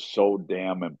 He was so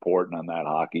damn important on that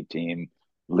hockey team.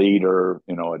 Leader,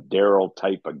 a Daryl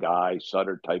type of guy,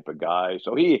 Sutter type of guy.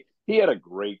 So he had a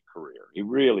great career. He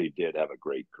really did have a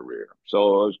great career.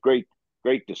 So it was great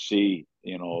to see,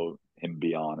 him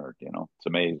be honored. It's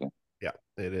amazing. Yeah,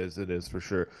 it is for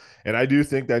sure. And I do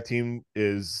think that team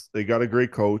they got a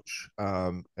great coach,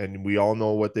 and we all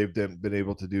know what they've been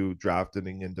able to do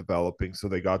drafting and developing, so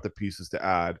they got the pieces to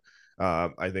add.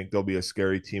 I think they'll be a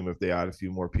scary team if they add a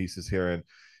few more pieces here. And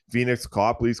Phoenix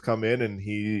Copley's come in, and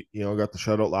he got the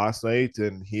shutout last night,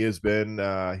 and he's been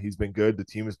good. The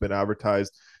team has been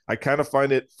advertised. I kind of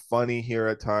find it funny here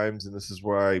at times, and this is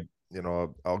where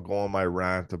I'll go on my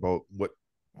rant about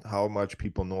how much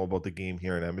people know about the game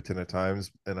here in Edmonton at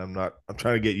times. And I'm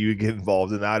trying to get you to get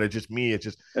involved in that. It's just me. It's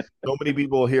just so many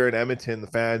people here in Edmonton, the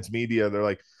fans, media, they're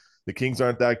like, the Kings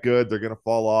aren't that good. They're going to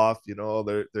fall off.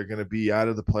 They're going to be out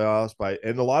of the playoffs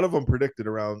and a lot of them predicted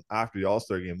around after the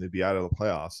All-Star game, they'd be out of the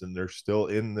playoffs, and they're still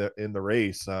in the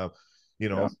race. So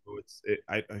the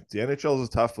NHL is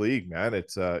a tough league, man.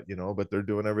 It's, but they're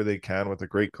doing everything they can with a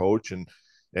great coach.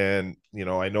 And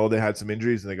I know they had some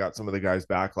injuries and they got some of the guys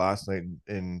back last night,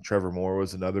 and Trevor Moore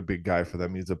was another big guy for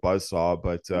them. He's a buzzsaw,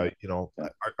 but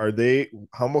are they,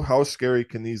 how scary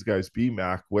can these guys be,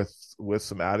 Mac, with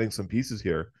adding some pieces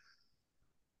here?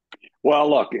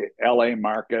 Well, look, LA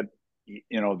market,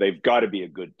 they've got to be a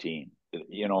good team.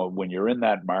 When you're in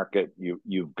that market,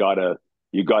 you've got to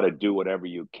do whatever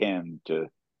you can to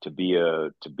be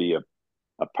a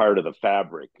part of the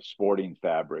fabric, sporting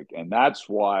fabric. And that's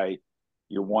why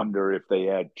you wonder if they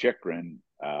had Chychrun,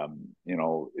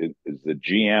 is the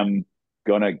GM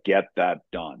going to get that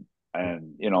done?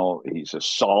 And, he's a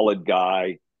solid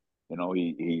guy.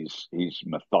 He's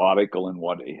methodical in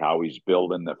how he's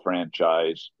building the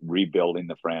franchise, rebuilding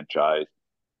the franchise.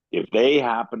 If they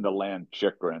happen to land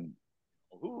Chychrun,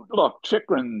 Look,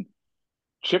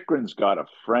 Chikrin's got a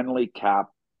friendly cap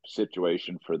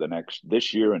situation for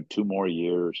this year and 2 more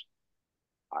years.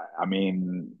 I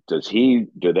mean, do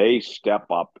they step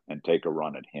up and take a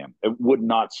run at him? It would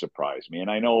not surprise me. And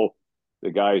I know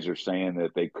the guys are saying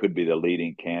that they could be the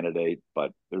leading candidate,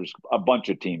 but there's a bunch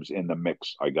of teams in the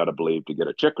mix, I got to believe, to get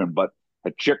a Chychrun. But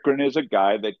a Chychrun is a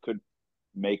guy that could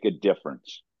make a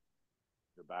difference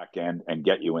the back end and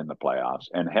get you in the playoffs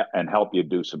and help you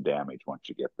do some damage once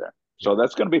you get there. So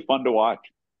that's going to be fun to watch.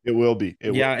 It will be.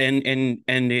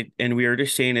 And we were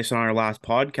just saying this on our last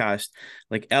podcast.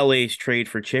 Like LA's trade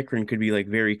for Chychrun could be like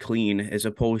very clean, as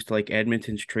opposed to like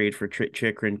Edmonton's trade for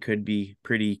Chychrun could be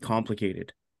pretty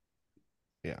complicated.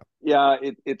 Yeah,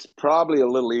 it's probably a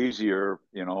little easier,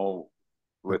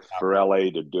 for LA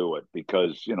to do it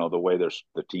because the way the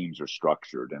teams are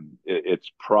structured, and it's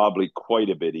probably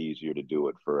quite a bit easier to do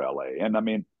it for LA. And I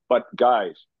mean, but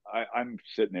guys, I'm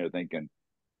sitting there thinking,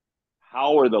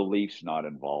 how are the Leafs not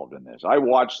involved in this? I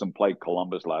watched them play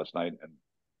Columbus last night, and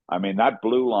I mean that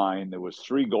blue line. There was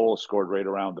 3 goals scored right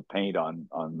around the paint on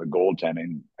the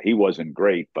goaltending. He wasn't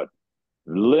great, but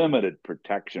limited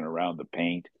protection around the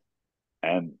paint.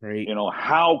 And right.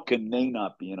 How can they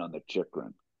not be in on the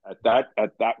Chychrun at that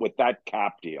with that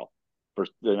cap deal for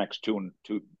the next two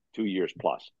years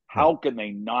plus? How can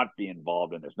they not be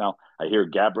involved in this? Now I hear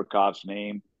Gabrikov's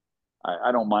name.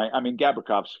 I don't mind. I mean,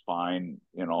 Gabrikov's fine.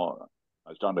 I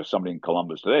was talking to somebody in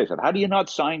Columbus today. I said, how do you not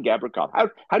sign Gabrikov?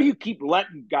 How do you keep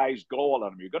letting guys go on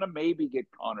them? You're going to maybe get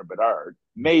Connor Bedard.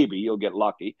 Maybe you'll get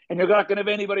lucky. And you're not going to have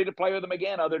anybody to play with them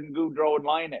again other than Gaudreau and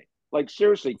Laine. Like,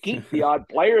 seriously, keep the odd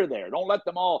player there. Don't let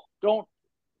them all.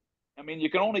 I mean, you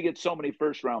can only get so many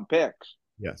first-round picks.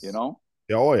 Yes.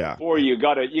 Oh, yeah. Before you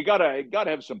gotta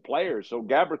have some players. So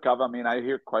Gabrikov, I mean, I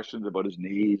hear questions about his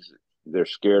knees. They're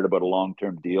scared about a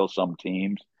long-term deal, some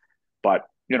teams. But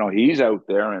he's out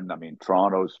there, and I mean,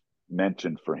 Toronto's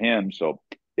mentioned for him, so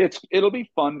it'll be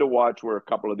fun to watch where a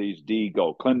couple of these D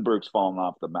go. Klingberg's fallen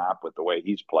off the map with the way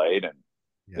he's played, and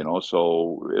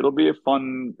so it'll be a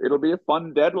fun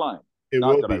deadline.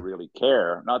 Not that I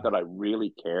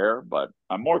really care, but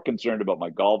I'm more concerned about my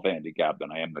golf handicap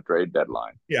than I am the trade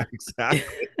deadline. Yeah,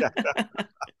 exactly.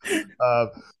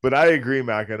 But I agree,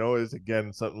 Mac. I know it's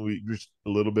again something we just a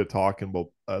little bit talking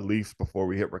about Leafs before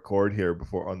we hit record here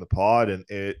before on the pod, and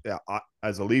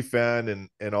as a Leaf fan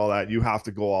and all that, you have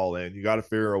to go all in. You got to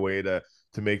figure a way to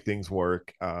make things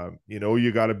work.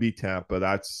 You got to beat Tampa.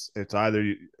 It's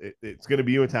going to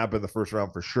be you and Tampa in the first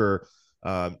round for sure.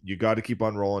 You got to keep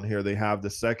on rolling here. They have the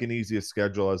second easiest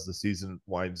schedule as the season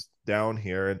winds down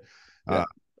here, and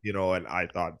and I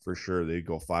thought for sure they'd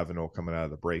go 5-0 coming out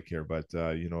of the break here, but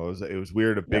it was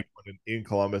weird. A big one in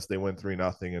Columbus, they win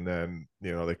 3-0, and then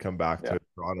they come back to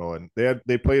Toronto, and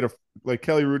they played like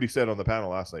Kelly Rudy said on the panel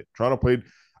last night. Toronto played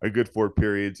a good 4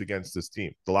 periods against this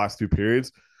team. The last 2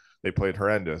 periods they played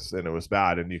horrendous, and it was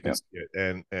bad, and you can see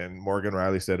it. And Morgan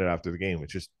Riley said it after the game.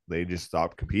 It's just they just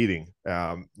stopped competing.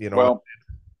 Well,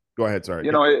 go ahead. Sorry.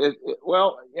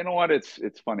 Well, you know what? It's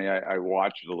funny. I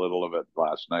watched a little of it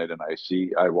last night, and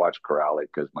I watched Corrali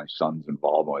because my son's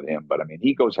involved with him. But I mean,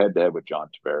 he goes head to head with John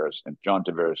Tavares, and John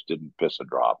Tavares didn't piss a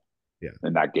drop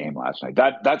in that game last night.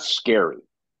 That's scary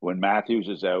when Matthews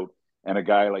is out and a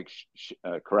guy like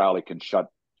Corrali can shut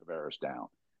Tavares down.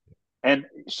 And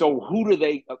so who do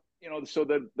they? So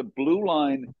the blue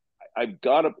line. I've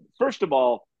got to first of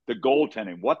all the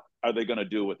goaltending. What are they going to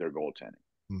do with their goaltending?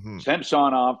 Mm-hmm.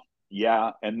 Samsonov,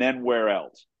 and then where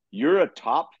else? You're a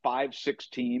top 5-6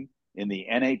 team in the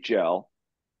NHL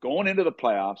going into the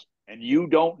playoffs, and you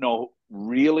don't know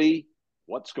really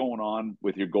what's going on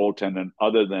with your goaltending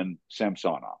other than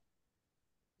Samsonov.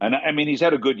 And I mean, he's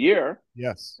had a good year.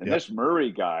 Yes. And this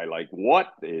Murray guy, like, what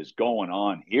is going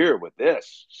on here with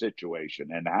this situation?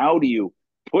 And how do you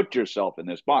put yourself in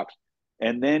this box?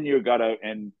 And then you've got to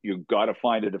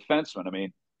find a defenseman. I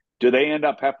mean, do they end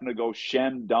up having to go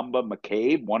Shen, Dumba,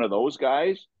 McCabe, one of those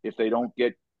guys, if they don't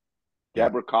get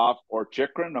Gabrikov or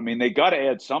Chychrun? I mean, they got to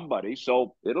add somebody.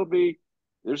 So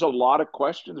there's a lot of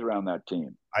questions around that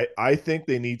team. I think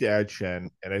they need to add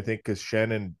Shen, and I think because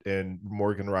Shen and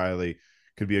Morgan Riley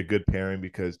could be a good pairing,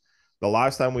 because the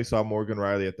last time we saw Morgan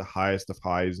Riley at the highest of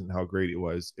highs and how great it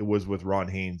was with Ron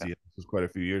Hainsey. This was quite a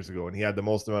few years ago, and he had the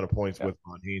most amount of points with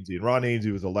Ron Hainsey. And Ron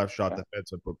Hainsey was a left shot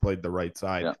defenseman, but played the right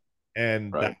side. Yeah.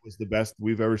 And that was the best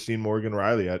we've ever seen Morgan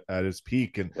Riley at his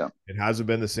peak. And it hasn't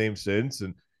been the same since.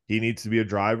 And he needs to be a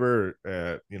driver.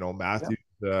 Matthews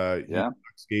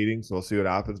skating, so we'll see what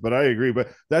happens. But I agree.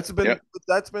 But that's been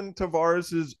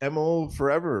Tavares's MO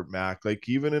forever, Mac. Like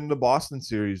even in the Boston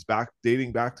series,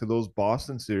 dating back to those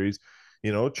Boston series,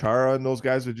 Chara and those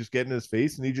guys would just get in his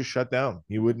face and he just shut down.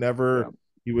 He would never,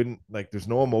 he wouldn't like, there's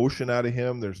no emotion out of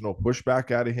him. There's no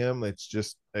pushback out of him. It's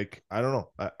just like, I don't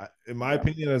know. In my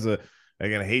opinion,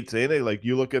 again, I hate saying it. Like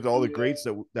you look at all the greats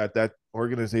that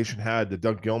organization had, the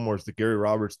Doug Gilmores, the Gary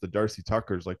Roberts, the Darcy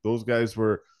Tuckers, like those guys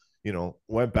were,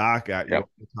 went back at you all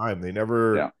the time. They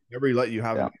never let you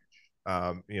have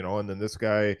and then this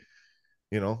guy,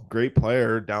 great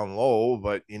player down low,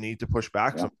 but you need to push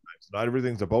back sometimes. Not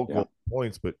everything's about goal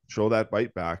points, but show that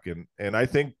bite back. And I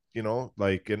think,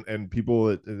 and people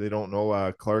that they don't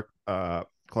know,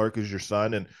 Clark is your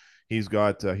son, and he's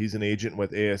an agent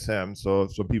with ASM. So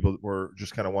people were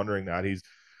just kind of wondering that he's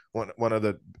one of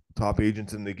the top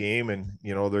agents in the game, and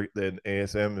the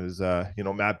ASM is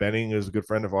Matt Benning is a good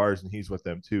friend of ours, and he's with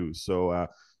them too. So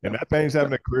and Matt Benning's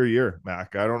having a career year,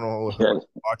 Mac. I don't know.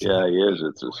 He is.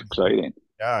 It's exciting.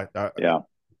 I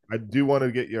do want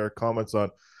to get your comments on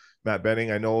Matt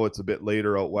Benning. I know it's a bit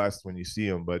later out west when you see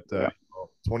him, but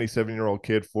 27-year-old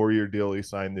kid, 4-year deal he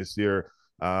signed this year.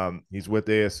 He's with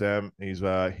ASM.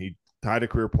 He tied a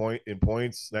career point in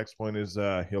points. Next point is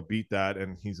he'll beat that,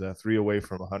 and he's 3 away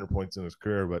from 100 points in his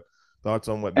career. But thoughts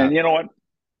on what? And you know what?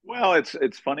 Well,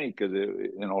 it's funny because he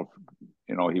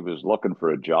was looking for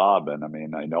a job, and I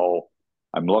mean, I know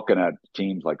I'm looking at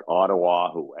teams like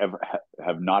Ottawa who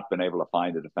have not been able to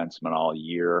find a defenseman all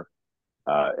year.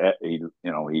 He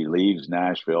leaves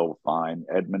Nashville, fine.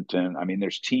 Edmonton. I mean,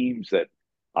 there's teams that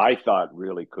I thought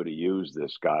really could have used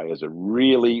this guy as a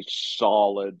really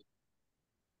solid,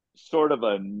 sort of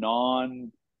a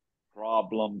non-problem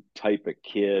type of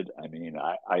kid. I mean,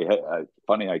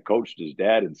 funny, I coached his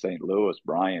dad in St. Louis,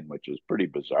 Brian, which is pretty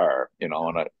bizarre, and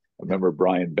I remember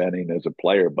Brian Benning as a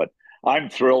player, but I'm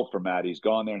thrilled for Matt. He's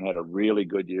gone there and had a really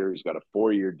good year. He's got a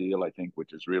 4-year deal, I think,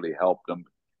 which has really helped him,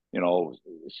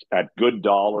 at good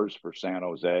dollars for San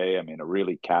Jose. I mean, a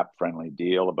really cap-friendly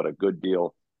deal, but a good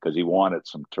deal because he wanted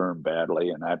some term badly,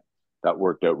 and that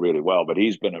worked out really well. But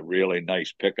he's been a really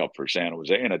nice pickup for San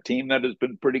Jose and a team that has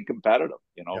been pretty competitive,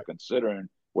 considering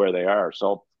where they are.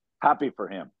 So happy for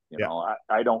him.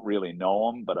 I don't really know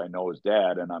him, but I know his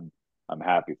dad, and I'm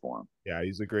happy for him. Yeah,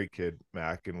 he's a great kid,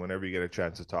 Mac. And whenever you get a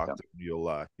chance to talk to him, you'll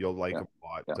like him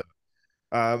a lot.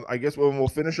 I guess when we'll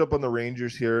finish up on the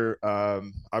Rangers here,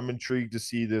 I'm intrigued to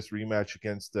see this rematch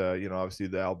against, obviously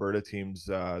the Alberta teams.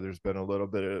 There's been a little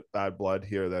bit of bad blood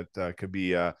here that could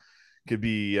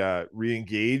be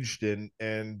re-engaged, and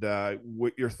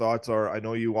what your thoughts are. I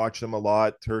know you watch them a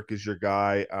lot. Turk is your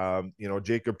guy.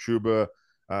 Jacob Trouba,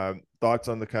 thoughts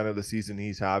on the kind of the season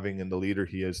he's having and the leader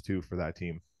he is too for that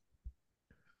team.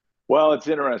 Well, it's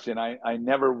interesting. I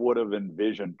never would have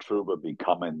envisioned Trouba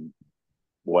becoming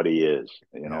what he is,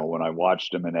 when I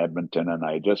watched him in Edmonton, and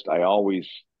I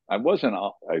wasn't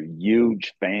a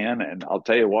huge fan. And I'll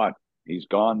tell you what, he's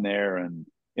gone there and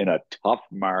in a tough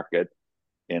market,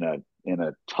 in a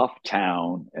tough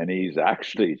town, and he's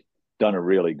actually done a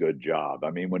really good job.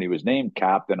 I mean, when he was named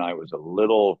captain, I was a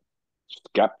little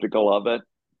skeptical of it,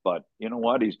 but you know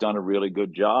what? He's done a really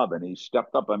good job, and he's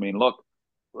stepped up. I mean, look,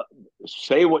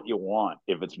 say what you want.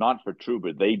 If it's not for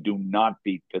Trouba, they do not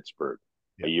beat Pittsburgh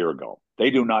a year ago. They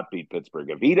do not beat Pittsburgh.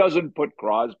 If he doesn't put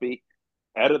Crosby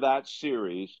out of that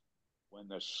series, when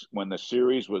the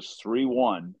series was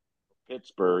 3-1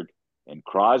 Pittsburgh and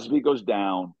Crosby goes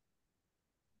down,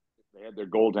 they had their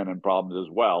goaltending problems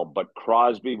as well, but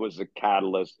Crosby was the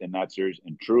catalyst in that series,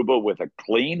 and Trouba with a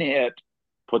clean hit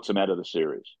puts him out of the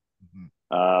series.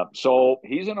 So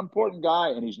he's an important guy,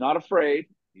 and he's not afraid.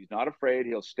 He's not afraid.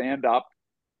 He'll stand up,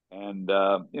 and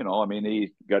I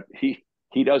mean,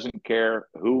 he doesn't care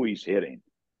who he's hitting.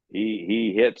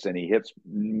 He hits, and he hits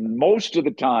most of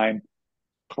the time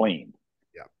clean.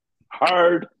 Yeah,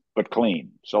 hard but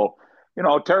clean. So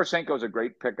Tarasenko is a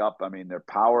great pickup. I mean, their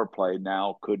power play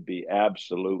now could be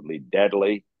absolutely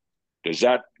deadly. Does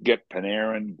that get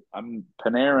Panarin?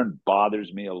 Panarin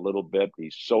bothers me a little bit.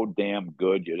 He's so damn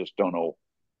good. You just don't know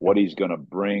what he's going to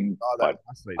bring. But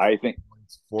I think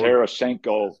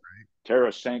Tarasenko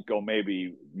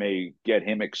may get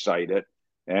him excited.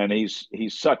 And he's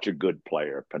such a good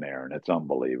player, Panarin. It's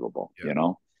unbelievable, It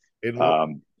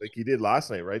looked like he did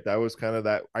last night, right? That was kind of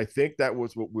that. I think that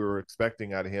was what we were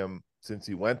expecting out of him since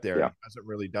he went there. He hasn't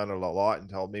really done it a lot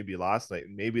until maybe last night.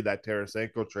 And maybe that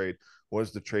Tarasenko trade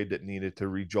was the trade that needed to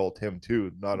rejolt him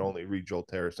too. Not only rejolt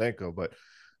Tarasenko, but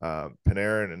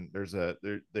Panarin.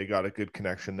 And they got a good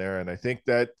connection there. And I think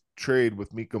that trade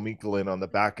with Mikko Mikkonen on the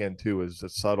back end too is a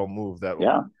subtle move that will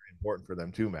be very important for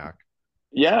them too, Mac.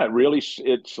 Yeah,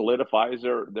 it solidifies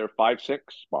their 5-6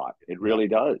 spot. It really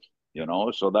does.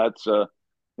 So that's a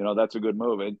good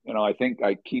move. I think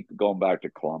I keep going back to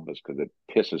Columbus because it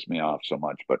pisses me off so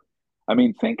much. But I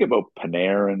mean, think about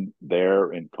Panarin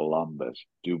there in Columbus,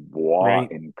 Dubois Right.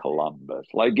 in Columbus.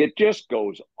 Like it just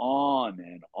goes on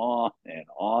and on and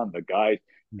on. The guys,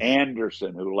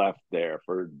 Anderson who left there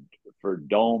for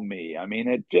Domi. I mean,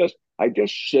 I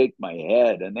just shake my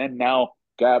head. And then now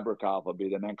Gabrikov will be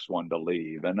the next one to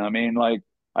leave. And I mean, like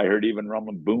I heard even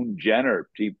rumbling Boone Jenner.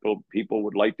 People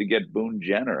would like to get Boone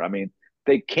Jenner. I mean,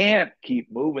 they can't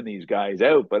keep moving these guys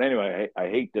out. But anyway, I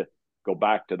hate to go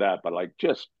back to that, but like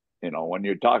just when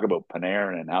you talk about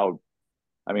Panarin and how,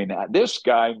 I mean, this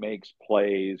guy makes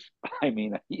plays. I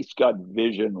mean, he's got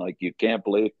vision like you can't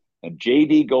believe. And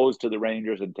JD goes to the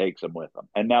Rangers and takes him with him.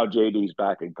 And now JD's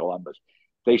back in Columbus.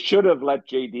 They should have let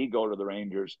JD go to the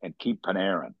Rangers and keep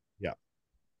Panarin. Yeah.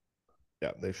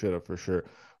 Yeah, they should have for sure.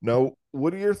 Now,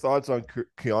 what are your thoughts on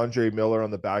Keandre Miller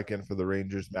on the back end for the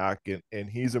Rangers, Mac? And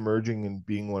he's emerging and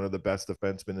being one of the best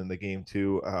defensemen in the game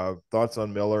too. Thoughts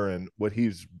on Miller and what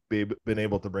he's been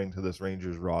able to bring to this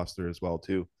Rangers roster as well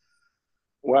too.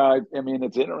 Well, I mean,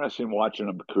 it's interesting watching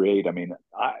him create. I mean,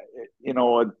 I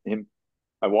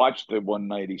watched the one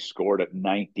night he scored at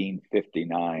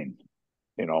 1959,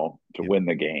 to win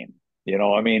the game.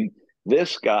 I mean,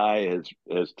 this guy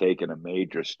has taken a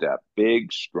major step,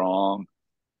 big, strong,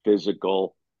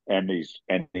 physical, and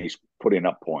he's putting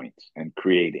up points and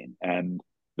creating, and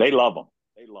they love him.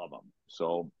 They love him.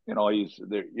 So he's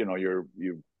there.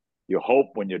 You hope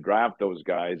when you draft those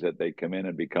guys that they come in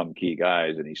and become key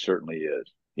guys, and he certainly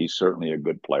is. He's certainly a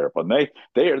good player. But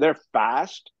they're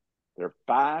fast. They're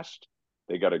fast.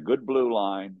 They got a good blue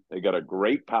line. They got a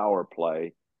great power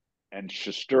play, and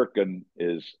Shesterkin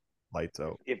is lights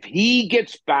out. If he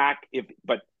gets back,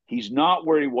 but he's not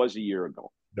where he was a year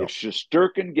ago. No. If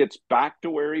Shesterkin gets back to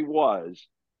where he was,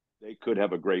 they could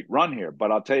have a great run here.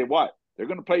 But I'll tell you what, they're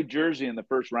going to play Jersey in the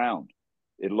first round.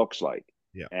 It looks like.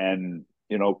 Yeah. And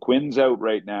Quinn's out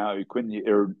right now.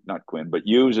 Not Quinn, but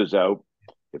Hughes is out.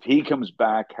 If he comes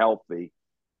back healthy,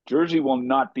 Jersey will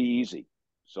not be easy.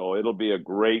 So it'll be a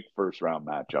great first round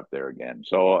matchup there again.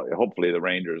 So hopefully the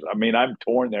Rangers. I mean, I'm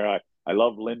torn there. I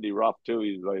love Lindy Ruff too.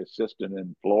 He's my assistant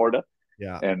in Florida.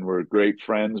 Yeah. And we're great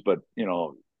friends, but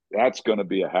that's going to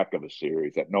be a heck of a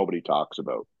series that nobody talks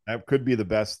about. That could be the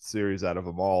best series out of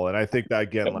them all. And I think that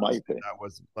again, that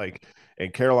was like,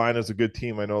 and Carolina's a good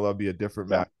team. I know that'll be a different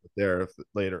match there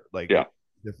later,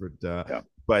 different.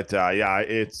 But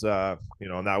it's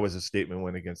and that was a statement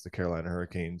win against the Carolina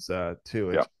Hurricanes too.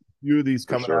 It's, few of these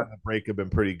coming out of the break have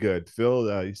been pretty good.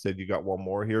 Phil, you said you got one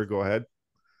more here. Go ahead.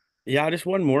 Yeah, just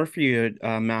one more for you,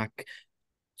 Mac.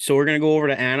 So we're going to go over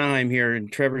to Anaheim here,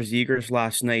 and Trevor Zegras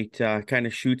last night kind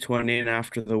of shoots one in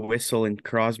after the whistle, and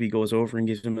Crosby goes over and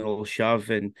gives him a little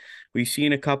shove. And we've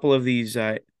seen a couple of these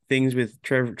things with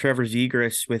Trevor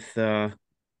Zegras with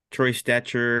Troy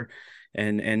Stecher,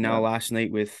 and now last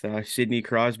night with Sidney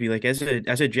Crosby. Like as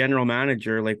a general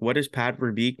manager, like what does Pat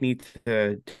Verbeek need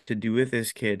to do with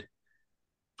this kid?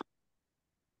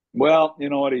 Well, you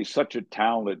know what? He's such a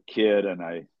talented kid, and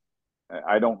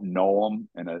I don't know them,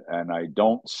 and I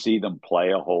don't see them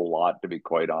play a whole lot, to be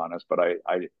quite honest. But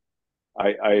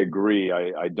I agree.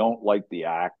 I don't like the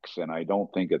axe, and I don't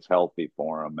think it's healthy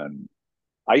for him. And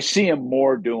I see him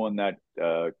more doing that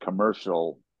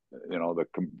commercial, the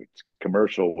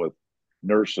commercial with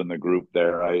Nurse in the group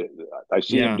there. I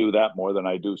see him do that more than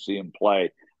I do see him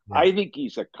play. Yeah. I think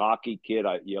he's a cocky kid.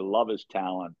 You love his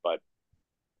talent, but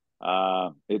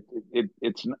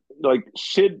it's like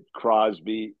Sid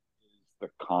Crosby. The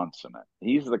consummate.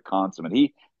 He's the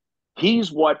consummate.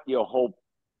 He's what you hope.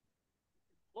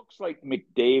 Looks like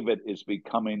McDavid is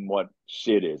becoming what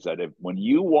Sid is. That when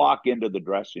you walk into the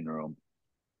dressing room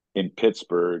in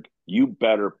Pittsburgh, you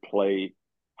better play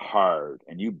hard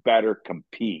and you better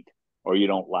compete, or you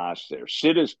don't last there.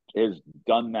 Sid has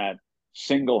done that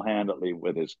single-handedly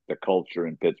with the culture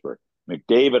in Pittsburgh.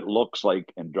 McDavid looks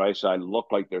like, and Draisaitl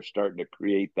look like they're starting to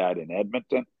create that in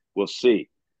Edmonton. We'll see,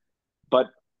 but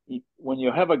when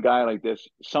you have a guy like this,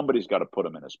 somebody's got to put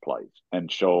him in his place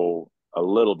and show a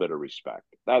little bit of respect.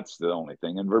 That's the only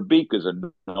thing. And Verbeek is a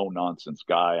no-nonsense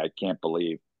guy. I can't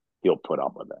believe he'll put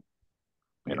up with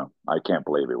it. I can't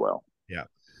believe he will. Yeah.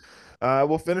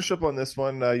 We'll finish up on this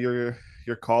one. Your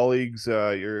colleagues,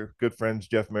 your good friends,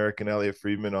 Jeff Merrick and Elliot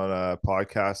Friedman on a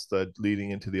podcast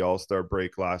leading into the All-Star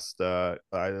break last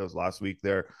week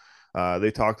there.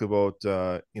 They talked about,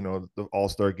 the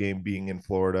All-Star game being in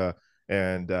Florida,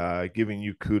 and giving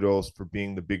you kudos for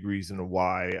being the big reason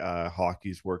why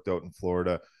hockey's worked out in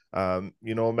Florida.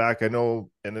 Mac, I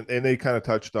know, and they kind of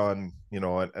touched on,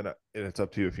 and it's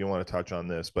up to you if you want to touch on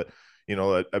this, but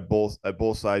at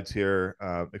both sides here,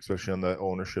 especially on the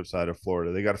ownership side of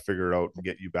Florida, they got to figure it out and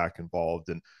get you back involved.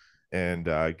 And and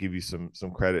give you some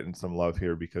credit and some love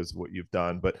here because of what you've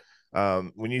done. But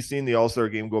when you seen the All-Star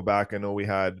game go back, I know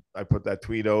I put that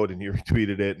tweet out and you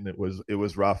retweeted it, and it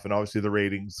was rough. And obviously the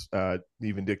ratings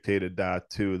even dictated that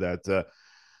too, that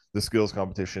the skills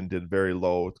competition did very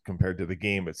low compared to the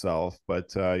game itself. But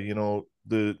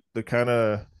the kind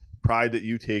of pride that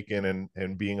you take in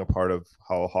and being a part of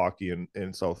how hockey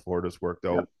in South Florida's worked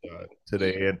out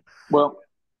today. And well,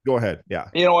 go ahead. Yeah.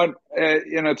 You know what?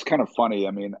 It's kind of funny.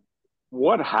 I mean,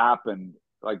 what happened?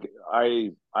 Like I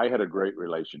had a great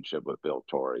relationship with Bill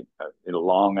Torrey.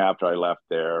 Long after I left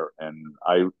there, and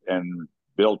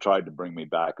Bill tried to bring me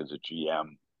back as a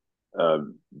GM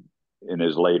in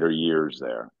his later years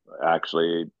there.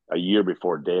 Actually, a year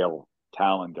before Dale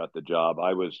Talon got the job,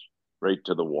 I was right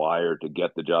to the wire to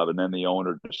get the job, and then the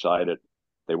owner decided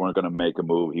they weren't going to make a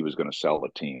move. He was going to sell the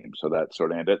team, so that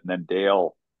sort of ended. And then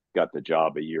Dale got the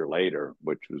job a year later,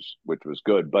 which was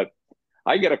good. But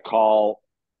I get a call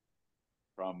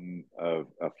from a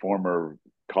former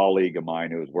colleague of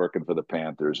mine who was working for the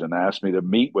Panthers and asked me to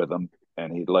meet with him,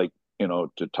 and he'd like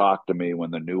to talk to me when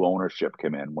the new ownership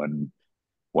came in,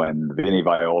 when Vinny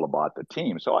Viola bought the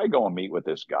team. So I go and meet with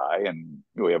this guy, and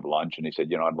we have lunch, and he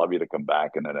said, I'd love you to come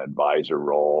back in an advisor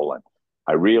role, and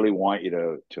I really want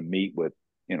you to meet with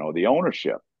the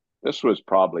ownership. This was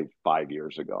probably 5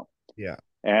 years ago. Yeah.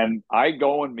 And I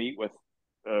go and meet with,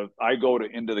 I go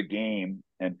into the game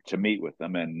and to meet with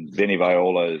them, and Vinny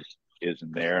Viola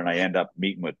isn't there, and I end up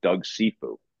meeting with Doug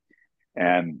Sifu,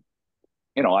 and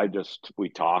we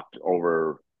talked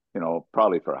over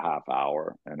probably for a half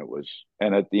hour, and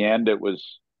at the end it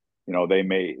was, they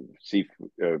may see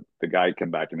the guy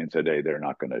come back to me and said, hey, they're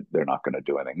not gonna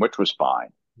do anything, which was fine.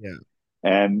 Yeah.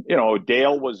 And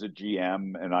Dale was a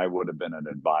GM, and I would have been an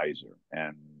advisor,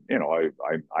 and I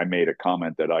made a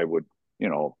comment that I would,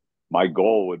 my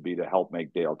goal would be to help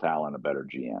make Dale Talon a better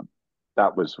GM.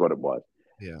 That was what it was.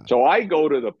 Yeah. So I go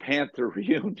to the Panther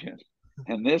reunion,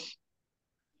 and this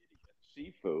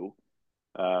Sifu,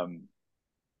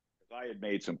 I had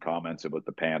made some comments about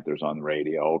the Panthers on the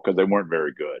radio because they weren't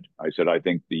very good. I said, I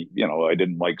think I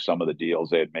didn't like some of the deals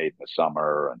they had made in the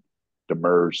summer, and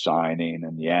Demers signing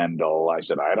and Yandel. I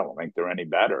said, I don't think they're any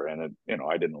better. And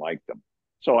I didn't like them.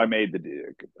 So I made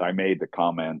the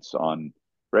comments on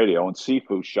radio, and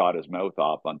Sifu shot his mouth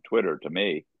off on Twitter to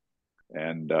me.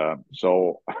 And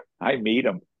so I meet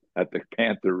him at the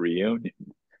Panther reunion,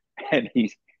 and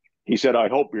he said, I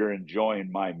hope you're enjoying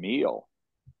my meal.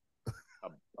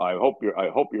 I hope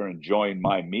you're enjoying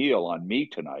my meal on me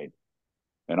tonight.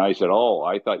 And I said, oh,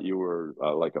 I thought you were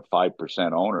like a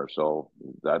 5% owner. So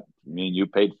that mean you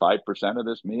paid 5% of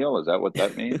this meal? Is that what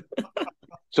that means?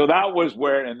 So that was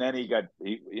where, and then he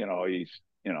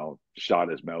shot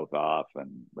his mouth off,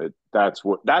 and that's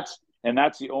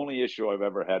the only issue I've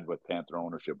ever had with Panther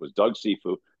ownership was Doug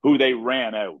Sifu, who they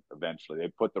ran out eventually. They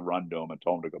put the run to him and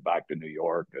told him to go back to New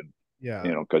York, and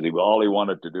because all he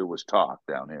wanted to do was talk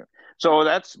down here. So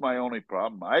that's my only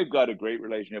problem. I've got a great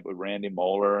relationship with Randy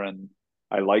Moeller, and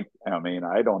I don't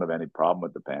have any problem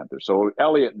with the Panthers. So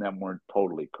Elliott and them weren't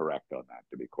totally correct on that,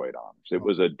 to be quite honest. It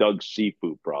was a Doug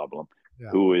Sifu problem,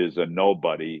 who is a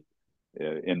nobody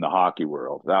in the hockey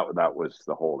world. That was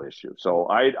the whole issue. So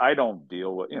I don't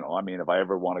deal with, if I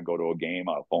ever want to go to a game,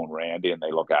 I'll phone Randy and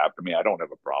they look after me. I don't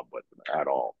have a problem with them at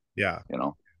all. Yeah.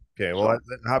 Okay. Well, I'm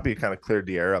happy you kind of cleared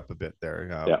the air up a bit there.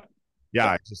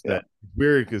 It's just that it's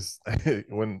weird because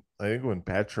when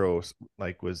Petro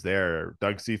was there,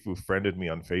 Doug Sifu friended me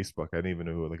on Facebook. I didn't even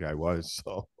know who the guy was.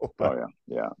 So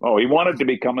he wanted to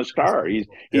become a star. He's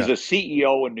a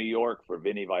CEO in New York for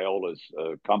Vinny Viola's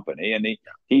company, and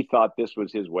he thought this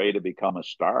was his way to become a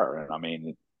star. And I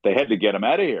mean, they had to get him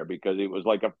out of here because it was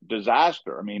like a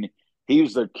disaster. I mean, he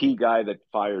was the key guy that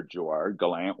fired Gerard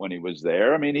Gallant when he was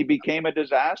there. I mean, he became a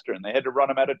disaster, and they had to run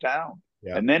him out of town.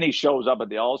 Yeah. And then he shows up at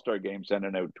the All-Star game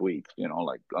sending out tweets,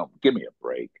 give me a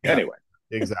break. Yeah. Anyway.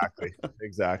 Exactly.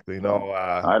 No,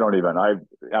 I don't even, I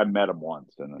met him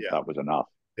once, and that was enough.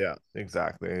 Yeah,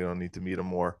 exactly. You don't need to meet him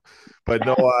more. But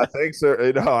no, thanks.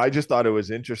 I just thought it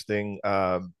was interesting,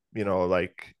 because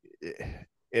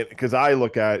I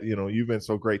look at, you've been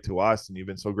so great to us and you've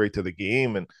been so great to the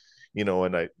game. And,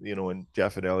 when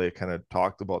Jeff and Elliott kind of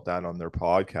talked about that on their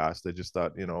podcast, I just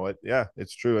thought,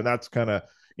 it's true. And that's kind of,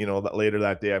 that later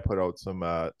that day I put out some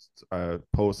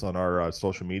posts on our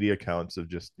social media accounts of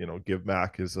just, give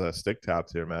Mac his stick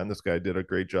taps here, man. This guy did a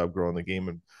great job growing the game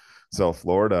in South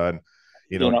Florida. And,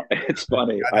 it's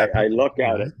funny. I look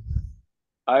at it.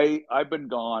 I've been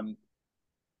gone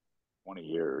 20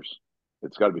 years.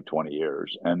 It's got to be 20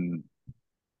 years. And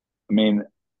I mean,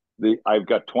 I've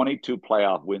got 22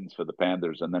 playoff wins for the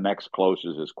Panthers, and the next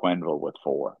closest is Quenneville with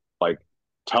 4. Like,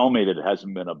 tell me that it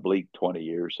hasn't been a bleak 20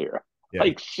 years here. Yeah.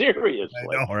 Like, seriously.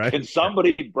 I know, right? Can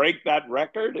somebody break that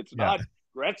record? It's Yeah. not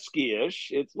Gretzky-ish.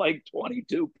 It's like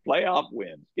 22 playoff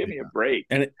wins. Give me a break.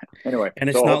 Anyway, and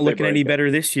it's so I not hope they looking any break it.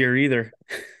 better this year either.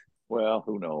 Well,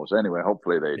 who knows? Anyway,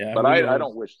 hopefully they. Yeah, but who I knows?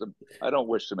 don't wish them. I don't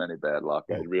wish them any bad luck.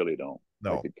 I really don't.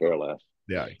 No. I could care less.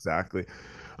 Yeah, exactly.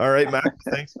 All right, Max.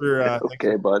 Thanks for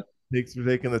Okay, bud. thanks for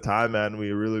taking the time, man.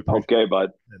 We really appreciate Okay, bud.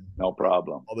 it. No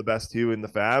problem. All the best to you and the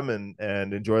fam,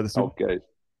 and enjoy the Super Bowl. Okay.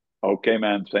 Okay,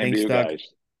 man. Same Thanks, to you Doug. guys.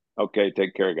 Okay,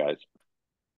 take care, guys.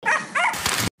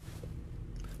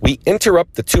 We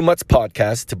interrupt the Too Much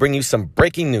podcast to bring you some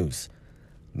breaking news.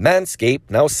 Manscaped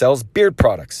now sells beard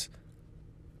products.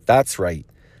 That's right.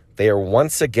 They are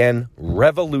once again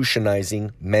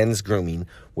revolutionizing men's grooming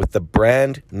with the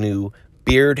brand new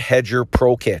Beard Hedger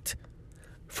Pro Kit.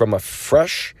 From a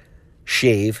fresh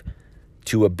shave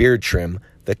to a beard trim,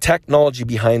 the technology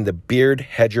behind the Beard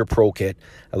Hedger Pro Kit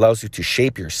allows you to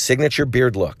shape your signature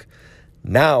beard look.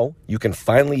 Now you can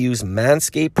finally use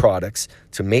Manscaped products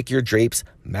to make your drapes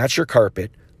match your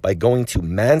carpet by going to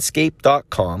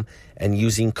manscaped.com and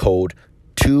using code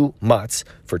 2MUTS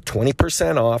for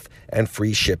 20% off and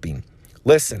free shipping.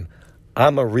 Listen,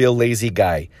 I'm a real lazy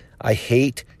guy. I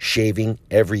hate shaving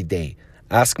every day.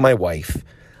 Ask my wife.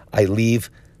 I leave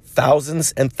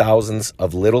thousands and thousands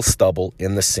of little stubble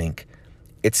in the sink.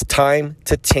 It's time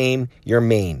to tame your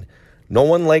mane. No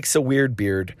one likes a weird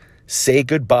beard. Say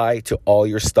goodbye to all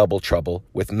your stubble trouble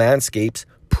with Manscaped's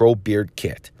Pro Beard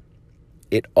Kit.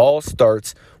 It all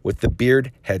starts with the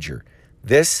Beard Hedger.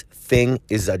 This thing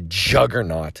is a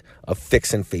juggernaut of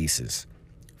fixin' faces.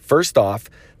 First off,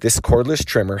 this cordless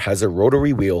trimmer has a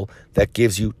rotary wheel that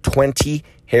gives you 20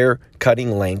 hair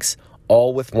cutting lengths,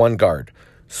 all with one guard.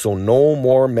 So no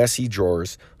more messy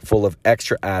drawers full of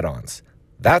extra add-ons.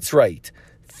 That's right.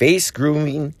 Face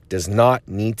grooming does not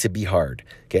need to be hard.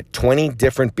 Get 20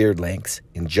 different beard lengths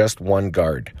in just one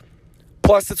guard.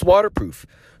 Plus, it's waterproof,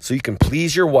 so you can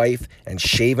please your wife and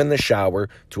shave in the shower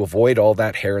to avoid all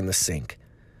that hair in the sink.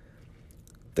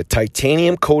 The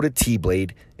titanium-coated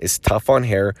T-blade is tough on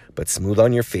hair but smooth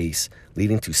on your face,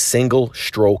 leading to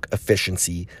single-stroke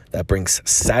efficiency that brings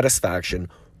satisfaction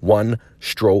one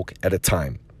stroke at a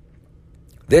time.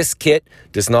 This kit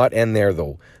does not end there,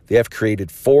 though. They have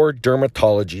created 4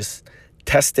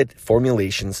 dermatologist-tested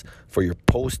formulations for your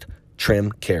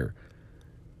post-trim care.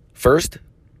 First,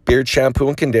 beard shampoo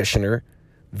and conditioner,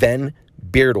 then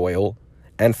beard oil,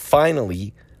 and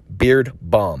finally, beard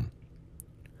balm.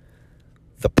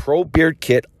 The Pro Beard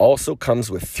Kit also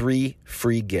comes with 3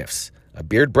 free gifts: a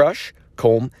beard brush,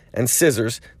 comb, and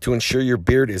scissors to ensure your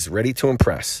beard is ready to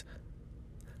impress.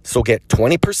 So get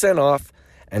 20% off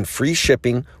and free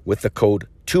shipping with the code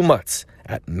 2MUTS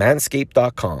at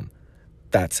manscaped.com.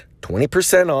 That's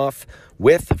 20% off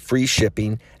with free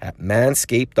shipping at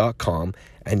manscaped.com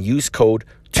and use code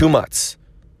 2MUTS.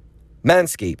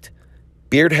 Manscaped,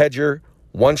 Beard Hedger,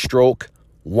 1 stroke,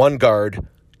 1 guard,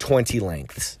 20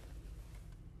 lengths.